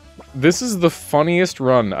 This is the funniest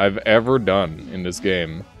run I've ever done in this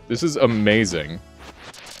game. This is amazing.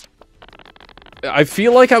 I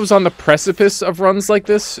feel like I was on the precipice of runs like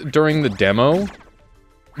this during the demo.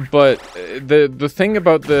 But the thing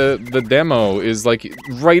about the demo is, like,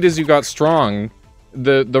 right as you got strong,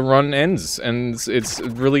 the run ends, and it's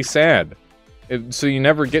really sad. So you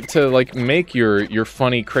never get to, like, make your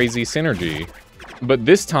funny, crazy synergy. But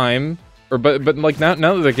this time, but like now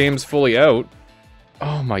that the game's fully out,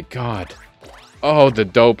 oh my god. Oh, the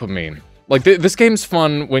dopamine. Like, this game's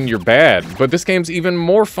fun when you're bad, but this game's even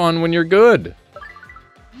more fun when you're good.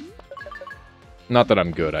 Not that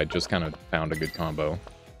I'm good, I just kind of found a good combo.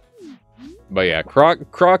 But yeah,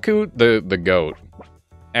 Krakut, the goat.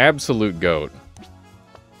 Absolute goat.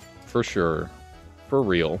 For sure. For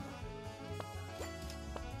real.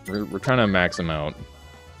 We're trying to max him out.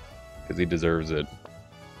 Because he deserves it.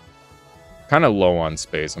 Kind of low on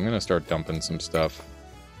space. I'm going to start dumping some stuff.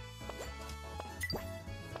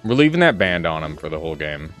 We're leaving that band on him for the whole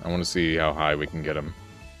game. I want to see how high we can get him.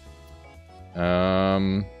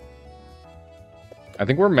 I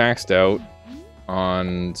think we're maxed out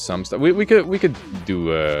on some stuff. We could do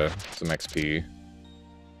some XP.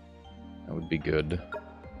 That would be good.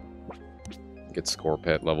 Get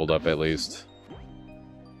Scorpet leveled up at least.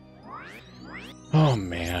 Oh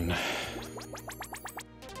man.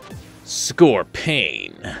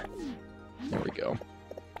 Scorpain. There we go.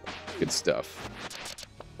 Good stuff.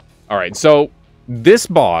 Alright, so this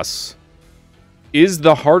boss is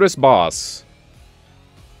the hardest boss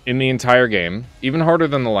in the entire game. Even harder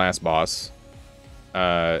than the last boss.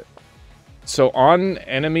 So on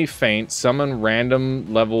enemy feint, summon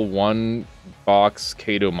random level 1 box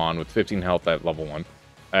Kadomon with 15 health at level 1.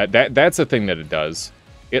 That's a thing that it does.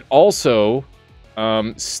 It also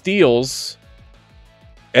steals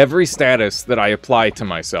every status that I apply to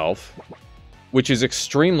myself, which is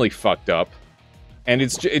extremely fucked up. And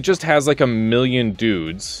it just has like a million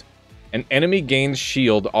dudes. An enemy gains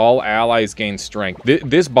shield, all allies gain strength.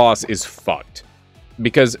 This boss is fucked.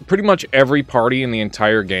 Because pretty much every party in the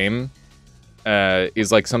entire game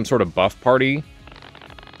is like some sort of buff party.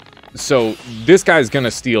 So this guy's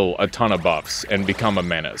gonna steal a ton of buffs and become a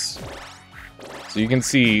menace. So you can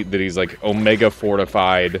see that he's like Omega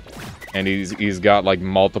fortified, and he's got like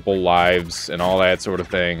multiple lives and all that sort of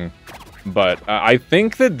thing. But I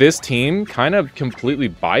think that this team kind of completely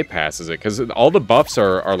bypasses it, because all the buffs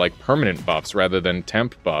are like permanent buffs rather than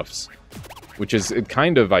temp buffs, which is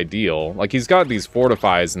kind of ideal. Like, he's got these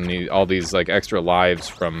fortifies and all these like extra lives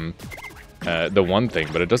from the one thing,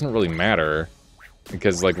 but it doesn't really matter,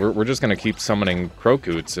 because like we're just gonna keep summoning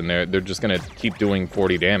Krokuts, and they're just gonna keep doing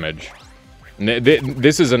 40 damage.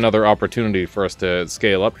 This is another opportunity for us to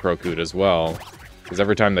scale up Krokut as well. Because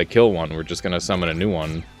every time they kill one, we're just gonna summon a new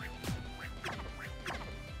one.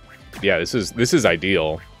 Yeah, this is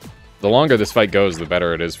ideal. The longer this fight goes, the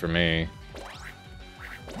better it is for me.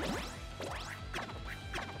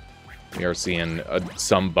 We are seeing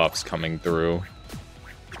some buffs coming through.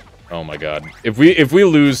 Oh my god. If we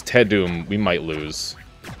lose Tedum, we might lose.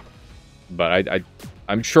 But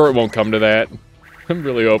I'm sure it won't come to that. I'm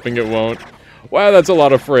really hoping it won't. Wow, that's a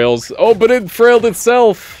lot of frails. Oh, but it frailed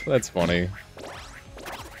itself! That's funny.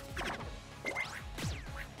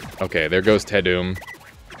 Okay, there goes Tedum.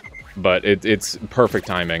 But it's perfect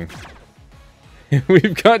timing.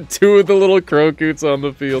 We've got two of the little Krokuts on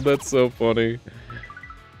the field. That's so funny.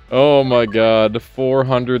 Oh my god,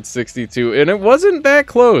 462. And it wasn't that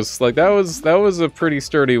close. Like, that was a pretty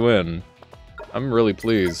sturdy win. I'm really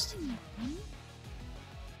pleased.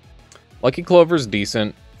 Lucky Clover's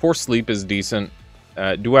decent. Forced Sleep is decent.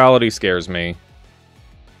 Duality scares me.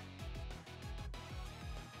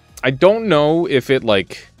 I don't know if it,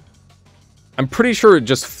 like... I'm pretty sure it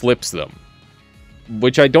just flips them.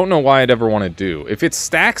 Which I don't know why I'd ever want to do. If it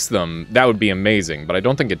stacks them, that would be amazing, but I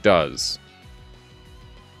don't think it does.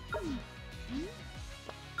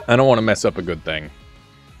 I don't want to mess up a good thing.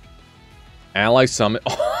 Ally Summit...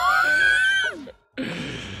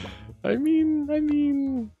 I mean...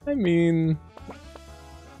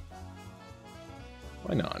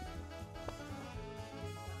 Why not?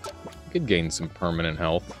 Could gain some permanent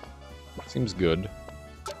health. Seems good.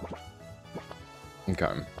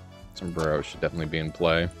 Okay. Sombrero should definitely be in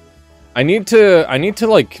play. I need to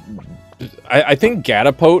like... I think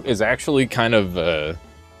Gatapote is actually kind of a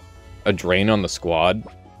drain on the squad.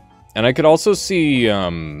 And I could also see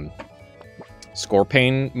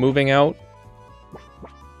Scorpain moving out.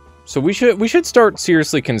 So we should start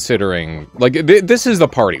seriously considering, like, this is the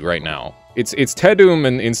party right now. It's Tedum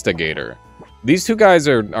and Instigator. These two guys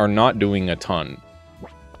are not doing a ton.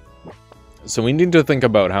 So we need to think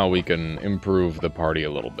about how we can improve the party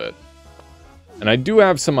a little bit. And I do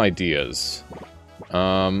have some ideas.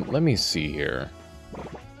 Let me see here.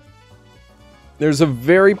 There's a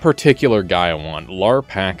very particular guy I want,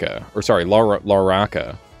 Laraka, or sorry,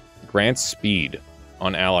 Laraka. Grants speed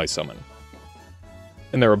on ally summon.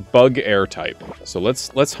 And they're a bug air type. So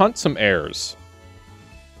let's hunt some airs.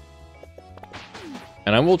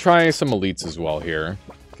 And I will try some elites as well here.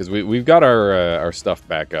 Because we've got our stuff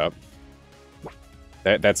back up.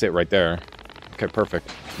 That's it right there. Okay, perfect.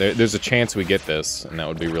 There's a chance we get this, and that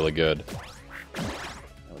would be really good.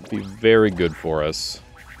 That would be very good for us.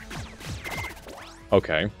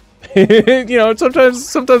 Okay. You know,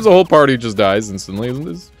 sometimes the whole party just dies instantly.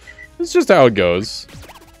 It's just how it goes.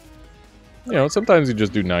 You know, sometimes you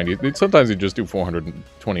just do 90. Sometimes you just do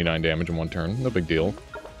 429 damage in one turn. No big deal.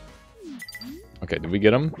 Okay, did we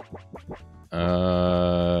get him? Who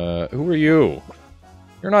are you?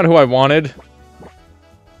 You're not who I wanted.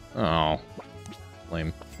 Oh.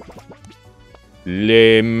 Lame.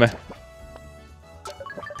 Lame.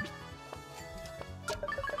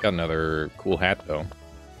 Got another cool hat, though.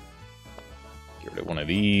 Get rid of one of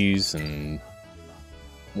these, and...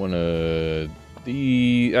 one of...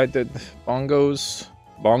 the... bongos?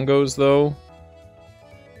 Bongos, though?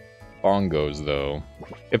 Bongos, though.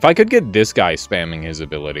 If I could get this guy spamming his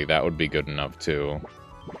ability, that would be good enough, too.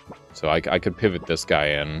 So I could pivot this guy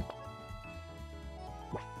in.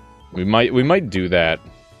 We might do that.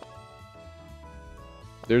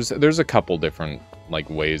 There's a couple different, like,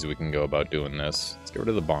 ways we can go about doing this. Let's get rid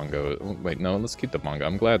of the bongo. Wait, no, let's keep the bongo.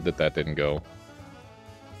 I'm glad that didn't go.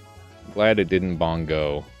 I'm glad it didn't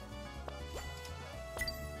bongo.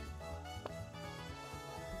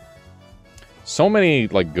 So many,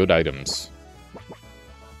 like, good items.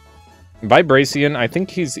 Vibracian, I think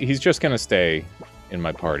he's just gonna stay in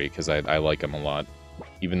my party, because I like him a lot.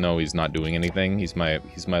 Even though he's not doing anything, he's my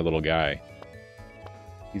little guy.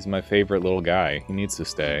 He's my favorite little guy. He needs to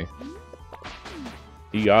stay.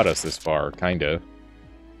 He got us this far, kinda.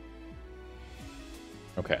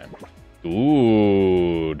 Okay.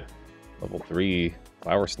 Dude. Level 3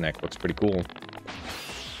 flower snack looks pretty cool.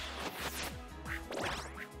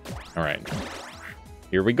 Alright.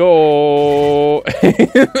 Here we go!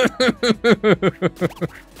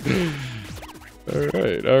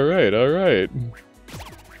 Alright.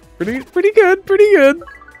 Pretty good. Pretty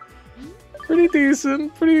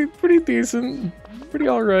decent. Pretty decent. Pretty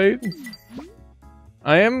alright.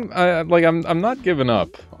 I'm not giving up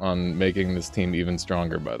on making this team even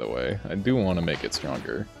stronger, by the way. I do want to make it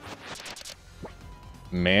stronger.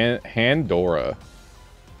 Handora.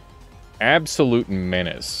 Absolute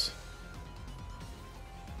menace.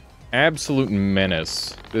 Absolute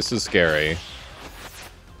menace. This is scary.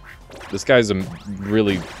 This guy's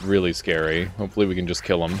really, really scary. Hopefully we can just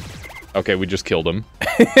kill him. Okay, we just killed him.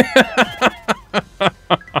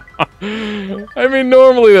 I mean,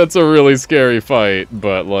 normally that's a really scary fight,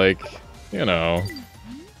 but, like, you know.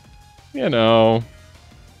 You know.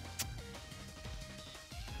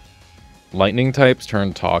 Lightning types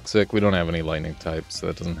turn toxic. We don't have any lightning types, so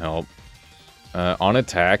that doesn't help. On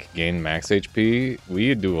attack, gain max HP.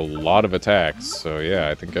 We do a lot of attacks, so yeah,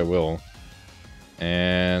 I think I will.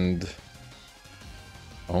 And...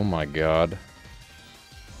 oh my god.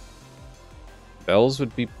 Bells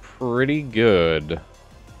would be pretty good.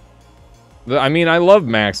 I mean, I love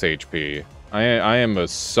max HP. I am a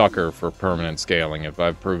sucker for permanent scaling, if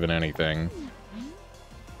I've proven anything.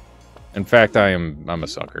 In fact, I'm a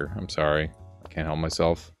sucker. I'm sorry. I can't help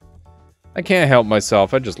myself. I can't help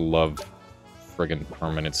myself. I just love friggin'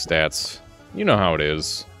 permanent stats. You know how it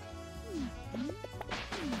is.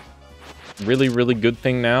 Really, really good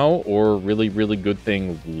thing now, or really, really good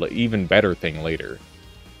thing, even better thing later.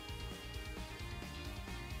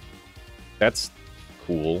 That's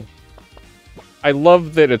cool. I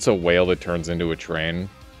love that it's a whale that turns into a train.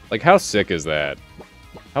 Like, how sick is that?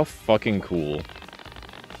 How fucking cool.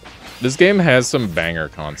 This game has some banger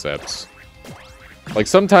concepts. Like,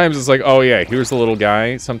 sometimes it's like, oh yeah, here's a little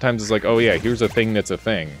guy. Sometimes it's like, oh yeah, here's a thing that's a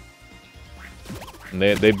thing. And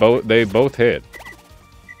they both hit.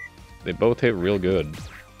 They both hit real good.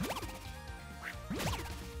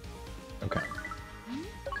 Okay.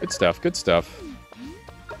 Good stuff, good stuff.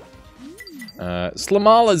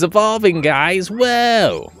 Slamal is evolving, guys!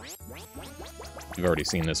 Whoa! You've already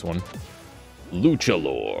seen this one.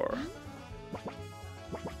 Luchalore.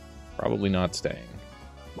 Probably not staying.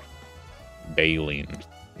 Baleen.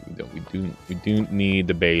 We do need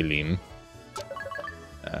the Baleen.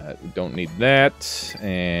 We don't need that.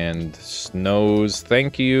 And Snows,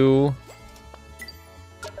 thank you.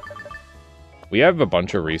 We have a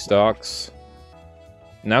bunch of restocks.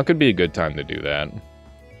 Now could be a good time to do that. We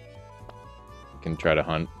can try to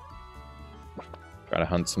hunt. Try to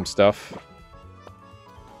hunt some stuff.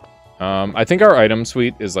 I think our item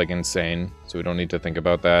suite is, like, insane, so we don't need to think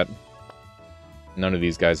about that. None of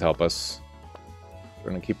these guys help us. We're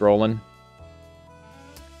gonna keep rolling.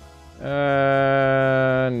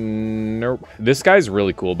 Nope. This guy's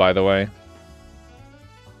really cool, by the way.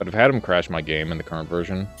 But I've had him crash my game in the current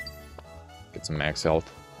version. Get some max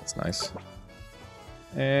health. That's nice.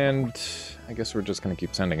 And I guess we're just gonna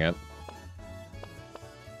keep sending it.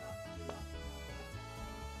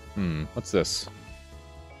 What's this?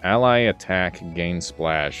 Ally attack, gain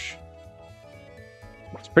splash.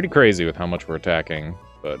 It's pretty crazy with how much we're attacking,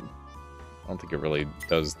 but I don't think it really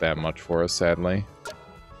does that much for us, sadly.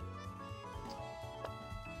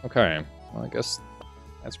 Okay, well, I guess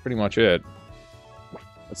that's pretty much it.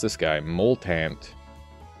 What's this guy? Moltant.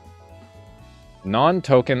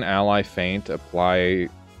 Non-token ally feint. Apply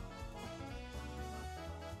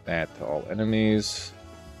that to all enemies.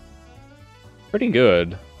 Pretty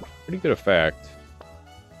good. Pretty good effect.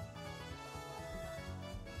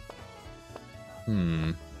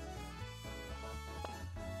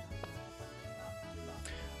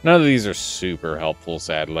 None of these are super helpful,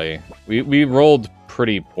 sadly. We rolled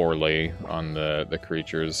pretty poorly on the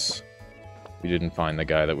creatures. We didn't find the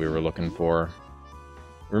guy that we were looking for.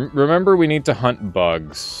 Remember, we need to hunt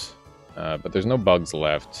bugs, but there's no bugs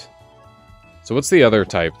left. So what's the other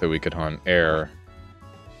type that we could hunt? Air.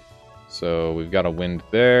 So we've got a wind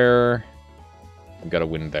there. We've got a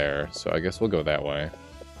wind there. So I guess we'll go that way.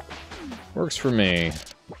 Works for me.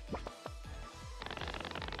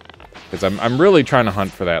 Because I'm really trying to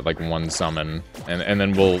hunt for that, like, one summon. And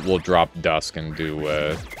then we'll drop Dusk and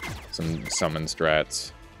do some summon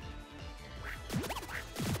strats.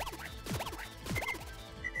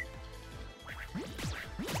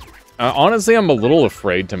 Honestly, I'm a little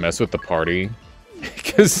afraid to mess with the party.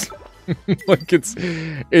 Because, like,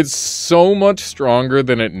 it's so much stronger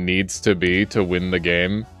than it needs to be to win the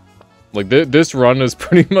game. Like, this run is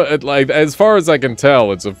pretty much, like, as far as I can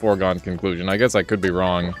tell, it's a foregone conclusion. I guess I could be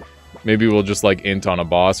wrong. Maybe we'll just, like, int on a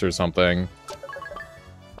boss or something.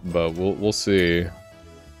 But we'll see.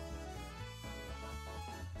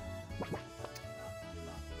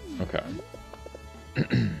 Okay.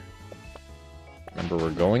 Remember, we're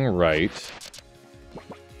going right.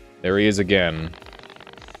 There he is again.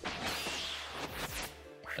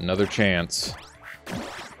 Another chance.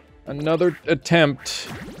 Another attempt.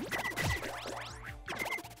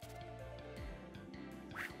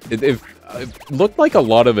 It looked like a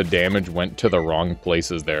lot of the damage went to the wrong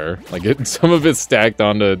places there. Like, some of it stacked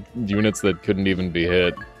onto units that couldn't even be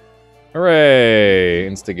hit. Hooray!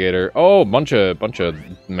 Instigator. Oh, bunch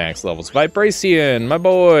of max levels. Vibracian, my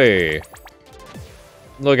boy!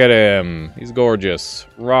 Look at him. He's gorgeous.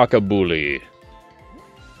 Rockabooly.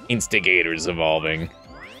 Instigator's evolving.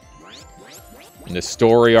 And the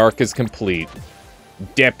story arc is complete.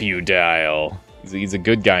 Depudile. He's a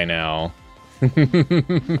good guy now.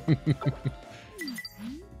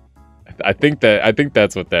 I think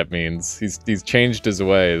that's what that means. He's changed his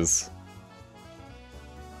ways.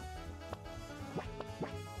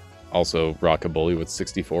 Also, Rockabooly with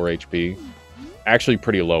 64 HP. Actually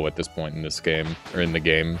pretty low at this point in this game, or in the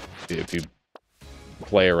game, if you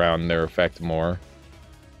play around their effect more.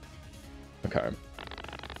 Okay.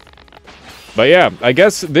 But yeah, I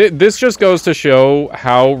guess this just goes to show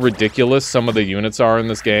how ridiculous some of the units are in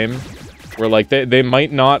this game. Where, like, they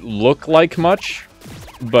might not look like much,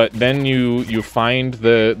 but then you find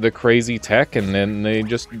the crazy tech, and then they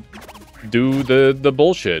just do the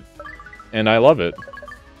bullshit. And I love it.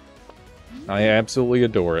 I absolutely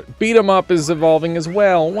adore it. Beat 'em up is evolving as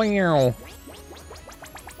well. Wow.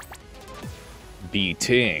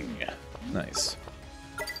 Beating. Nice.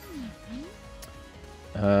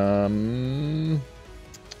 I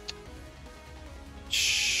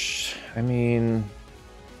mean,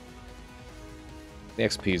 the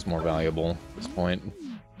XP is more valuable at this point.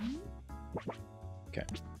 Okay.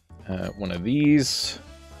 One of these.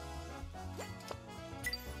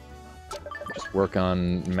 Just work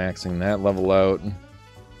on maxing that level out.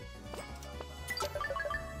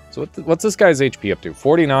 So what's this guy's HP up to?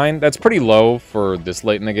 49? That's pretty low for this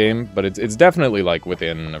late in the game, but it's definitely, like,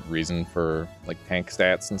 within reason for, like, tank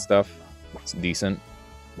stats and stuff. It's decent.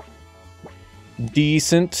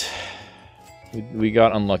 Decent. We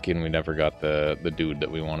got unlucky and we never got the dude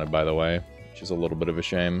that we wanted, by the way, which is a little bit of a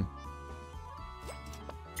shame.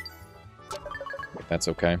 But that's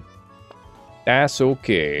okay. That's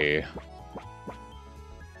okay.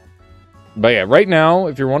 But yeah, right now,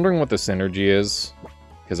 if you're wondering what the synergy is,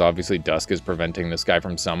 because obviously Dusk is preventing this guy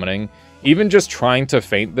from summoning, even just trying to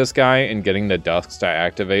feint this guy and getting the Dusks to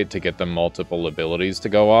activate to get the multiple abilities to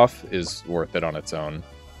go off is worth it on its own.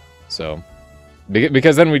 So,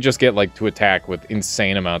 because then we just get, like, to attack with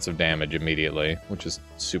insane amounts of damage immediately, which is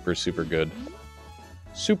super, super good.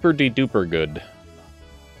 Super-de-duper good.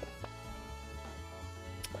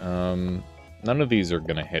 None of these are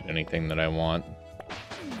gonna hit anything that I want.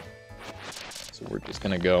 So we're just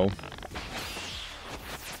gonna go.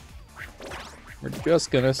 We're just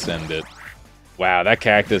gonna send it. Wow, that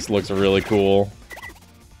cactus looks really cool.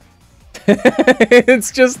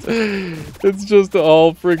 it's just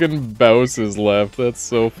all friggin' Bowses left. That's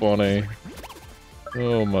so funny.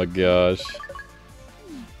 Oh my gosh.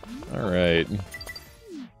 Alright.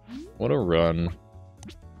 What a run.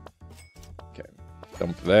 Okay.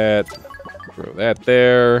 Dump that. Throw that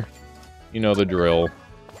there. You know the drill.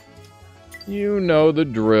 You know the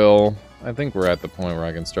drill. I think we're at the point where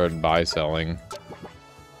I can start buy-selling.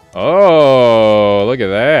 Oh, look at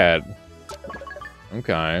that.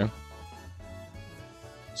 Okay.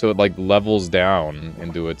 So it, like, levels down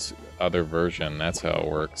into its other version. That's how it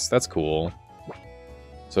works. That's cool.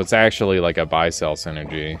 So it's actually like a buy-sell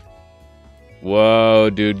synergy. Whoa,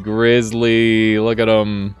 dude. Grizzly. Look at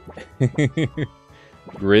him.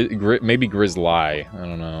 Maybe Grizzly. I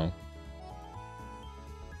don't know.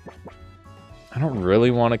 I don't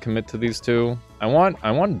really want to commit to these two. I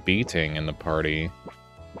want Beating in the party.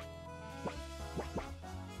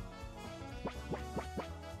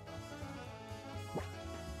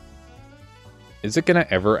 Is it gonna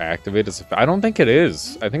ever activate as a... I don't think it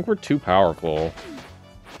is. I think we're too powerful.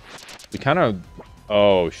 We kind of...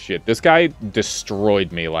 Oh, shit. This guy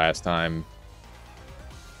destroyed me last time.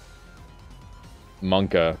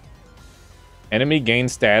 Monka. Enemy gain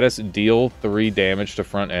status, deal 3 damage to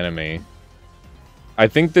front enemy. I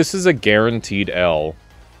think this is a guaranteed L.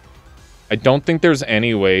 I don't think there's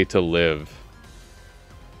any way to live.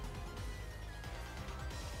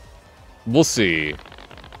 We'll see.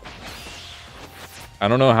 I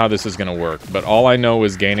don't know how this is gonna work, but all I know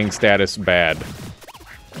is gaining status bad.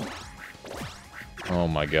 Oh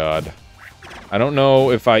my god. I don't know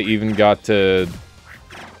if I even got to...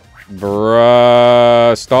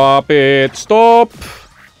 Bruh, stop it, stop!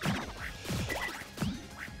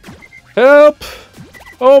 Help!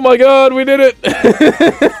 Oh my god, we did it!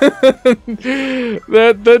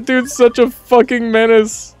 that dude's such a fucking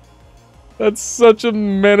menace. That's such a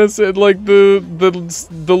menace. Like, the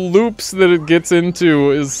loops that it gets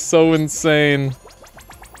into is so insane.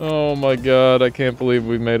 Oh my god, I can't believe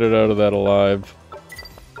we made it out of that alive.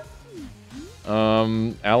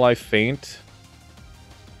 Ally Feint.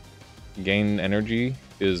 Gain energy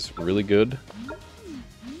is really good.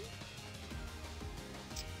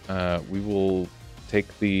 We will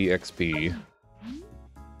take the XP.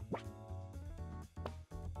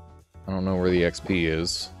 I don't know where the XP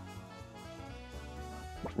is.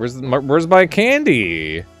 Where's my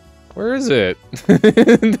candy? Where is it?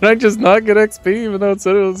 Did I just not get XP even though it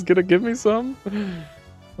said it was gonna give me some?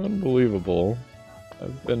 Unbelievable.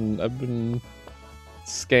 I've been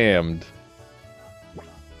scammed.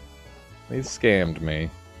 They scammed me.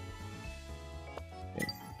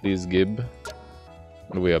 Please, Gib.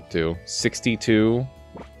 What are we up to? 62?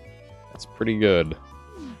 That's pretty good.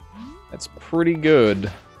 That's pretty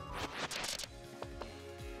good.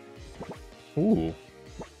 Ooh.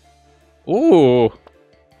 Ooh!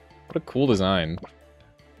 What a cool design.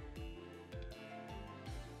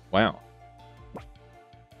 Wow.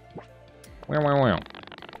 Wow, wow, wow.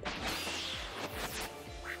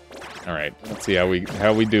 Alright, let's see how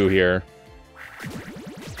we do here.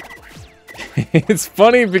 It's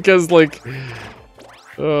funny because, like...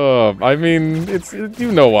 I mean,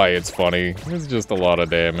 you know why it's funny. It's just a lot of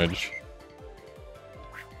damage.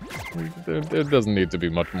 There doesn't need to be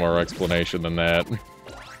much more explanation than that.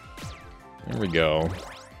 There we go.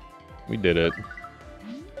 We did it.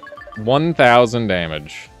 1,000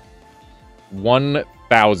 damage.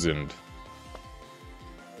 1,000.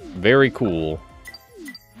 Very cool.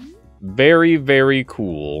 Very, very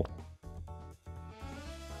cool.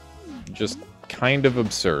 Just kind of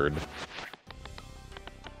absurd.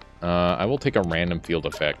 I will take a random field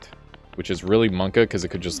effect, which is really Monka, because it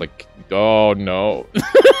could just, like... Oh, no.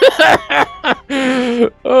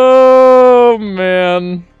 Oh,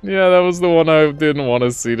 man. Yeah, that was the one I didn't want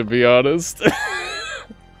to see, to be honest.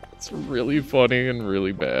 It's really funny and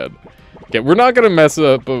really bad. Okay, we're not gonna mess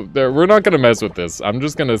up. We're not gonna mess with this. I'm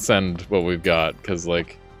just gonna send what we've got, because,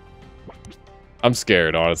 like... I'm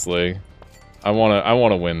scared, honestly. I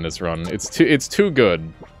wanna win this run. It's too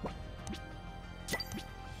good.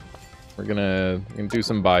 We're gonna do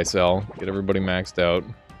some buy sell, get everybody maxed out.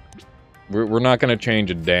 We're not gonna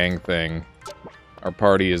change a dang thing. Our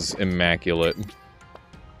party is immaculate.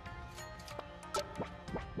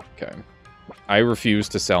 Okay. I refuse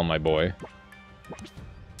to sell my boy.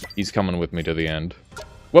 He's coming with me to the end.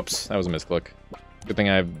 Whoops, that was a misclick. Good thing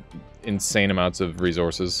I have insane amounts of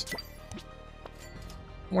resources.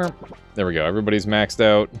 There we go, everybody's maxed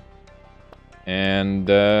out. And,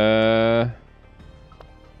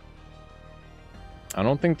 I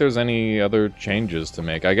don't think there's any other changes to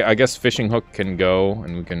make. I guess Fishing Hook can go,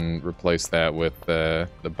 and we can replace that with the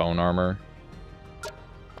Bone Armor.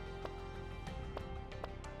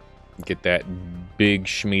 Get that big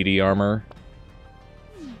Schmeedy armor.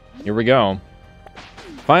 Here we go.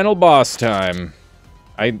 Final boss time.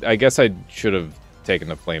 I guess I should have taken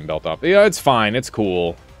the Flame Belt off. Yeah, it's fine. It's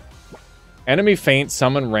cool. Enemy faint,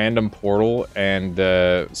 summon random portal, and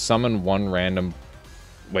summon one random...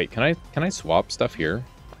 Wait, can I swap stuff here?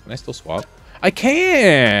 Can I still swap? I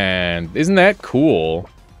can! Isn't that cool?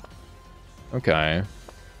 Okay.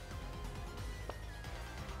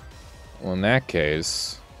 Well, in that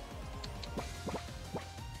case...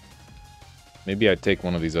 Maybe I'd take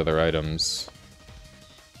one of these other items.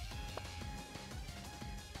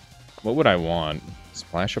 What would I want?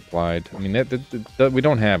 Splash applied. I mean, we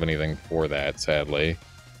don't have anything for that, sadly.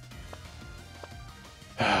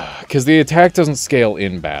 Because the attack doesn't scale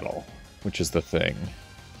in battle, which is the thing.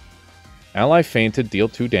 Ally fainted, deal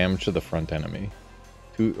 2 damage to the front enemy.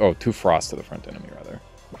 2 frost to the front enemy, rather.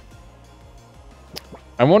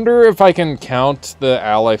 I wonder if I can count the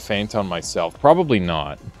ally faint on myself. Probably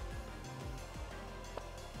not.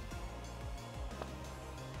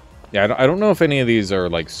 Yeah, I don't know if any of these are,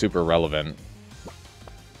 like, super relevant.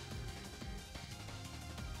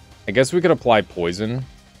 I guess we could apply poison.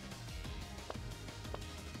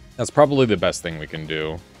 That's probably the best thing we can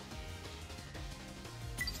do.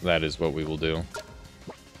 So that is what we will do.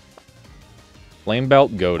 Flame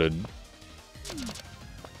Belt goated.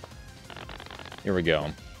 Here we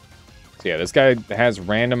go. So yeah, this guy has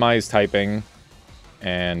randomized typing.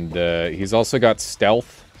 And he's also got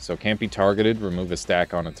stealth. So can't be targeted, remove a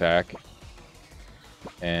stack on attack.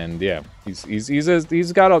 And yeah, he's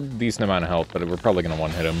got a decent amount of health, but we're probably gonna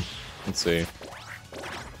one-hit him. Let's see.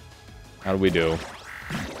 How do we do?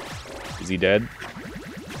 Is he dead?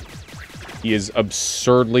 He is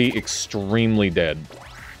absurdly, extremely dead.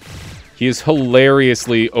 He is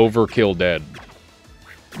hilariously overkill dead.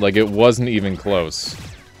 Like, it wasn't even close.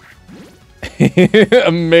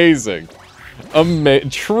 Amazing.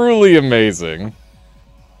 Truly amazing.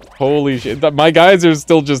 Holy shit. My guys are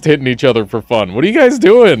still just hitting each other for fun. What are you guys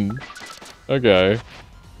doing? Okay.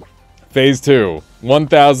 Phase 2.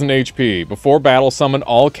 1000 HP. Before battle summon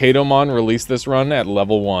all Kadomon, release this run at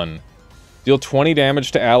level 1. Deal 20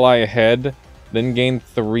 damage to ally ahead, then gain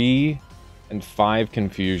 3 and 5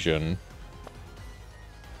 confusion.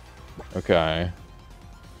 Okay.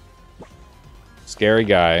 Scary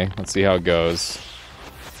guy. Let's see how it goes.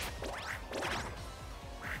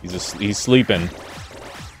 He's sleeping.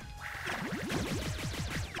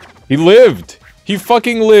 He lived! He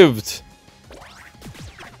fucking lived!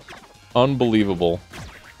 Unbelievable.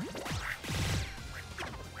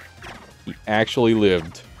 He actually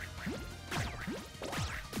lived.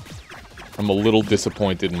 I'm a little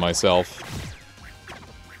disappointed in myself.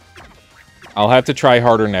 I'll have to try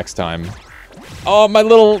harder next time. Oh, my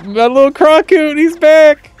little Crocoon, he's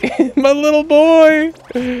back! My little boy!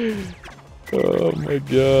 Oh my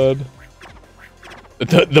god.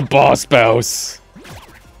 The boss spouse!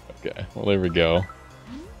 Okay, well there we go.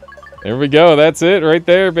 There we go, that's it right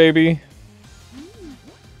there, baby.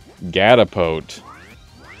 Gatapote.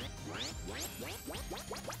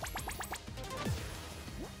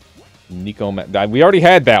 We already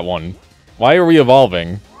had that one. Why are we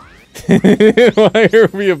evolving? Why are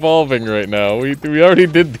we evolving right now? We already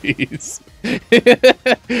did these.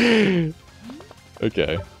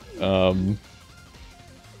 Okay.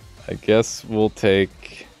 I guess we'll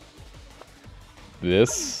take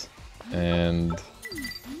this and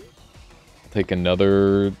take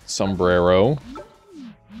another sombrero.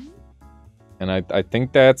 And I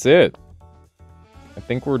think that's it. I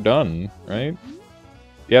think we're done, right?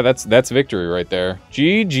 Yeah, that's victory right there.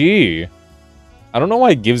 GG. I don't know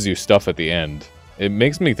why it gives you stuff at the end. It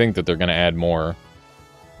makes me think that they're going to add more.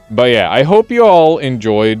 But yeah, I hope you all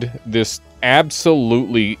enjoyed this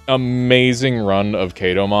absolutely amazing run of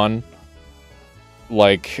Kadomon.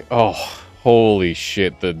 Like, oh, holy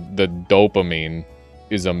shit, the dopamine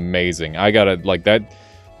is amazing. I gotta, like, that...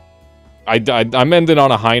 I'm ending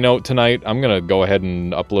on a high note tonight. I'm gonna go ahead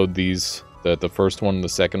and upload these. The first one and the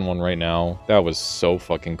second one right now. That was so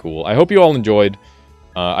fucking cool. I hope you all enjoyed.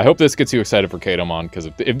 I hope this gets you excited for Kadomon, because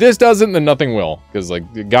if this doesn't, then nothing will. Because,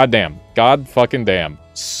 like, goddamn. God fucking damn.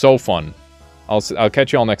 So fun. I'll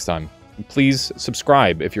catch you all next time. Please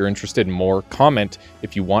subscribe if you're interested in more. Comment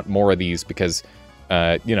if you want more of these, because,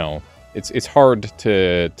 you know, it's hard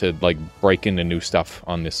to like, break into new stuff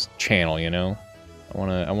on this channel, you know?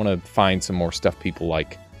 I wanna find some more stuff people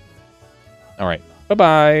like. Alright.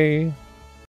 Bye-bye.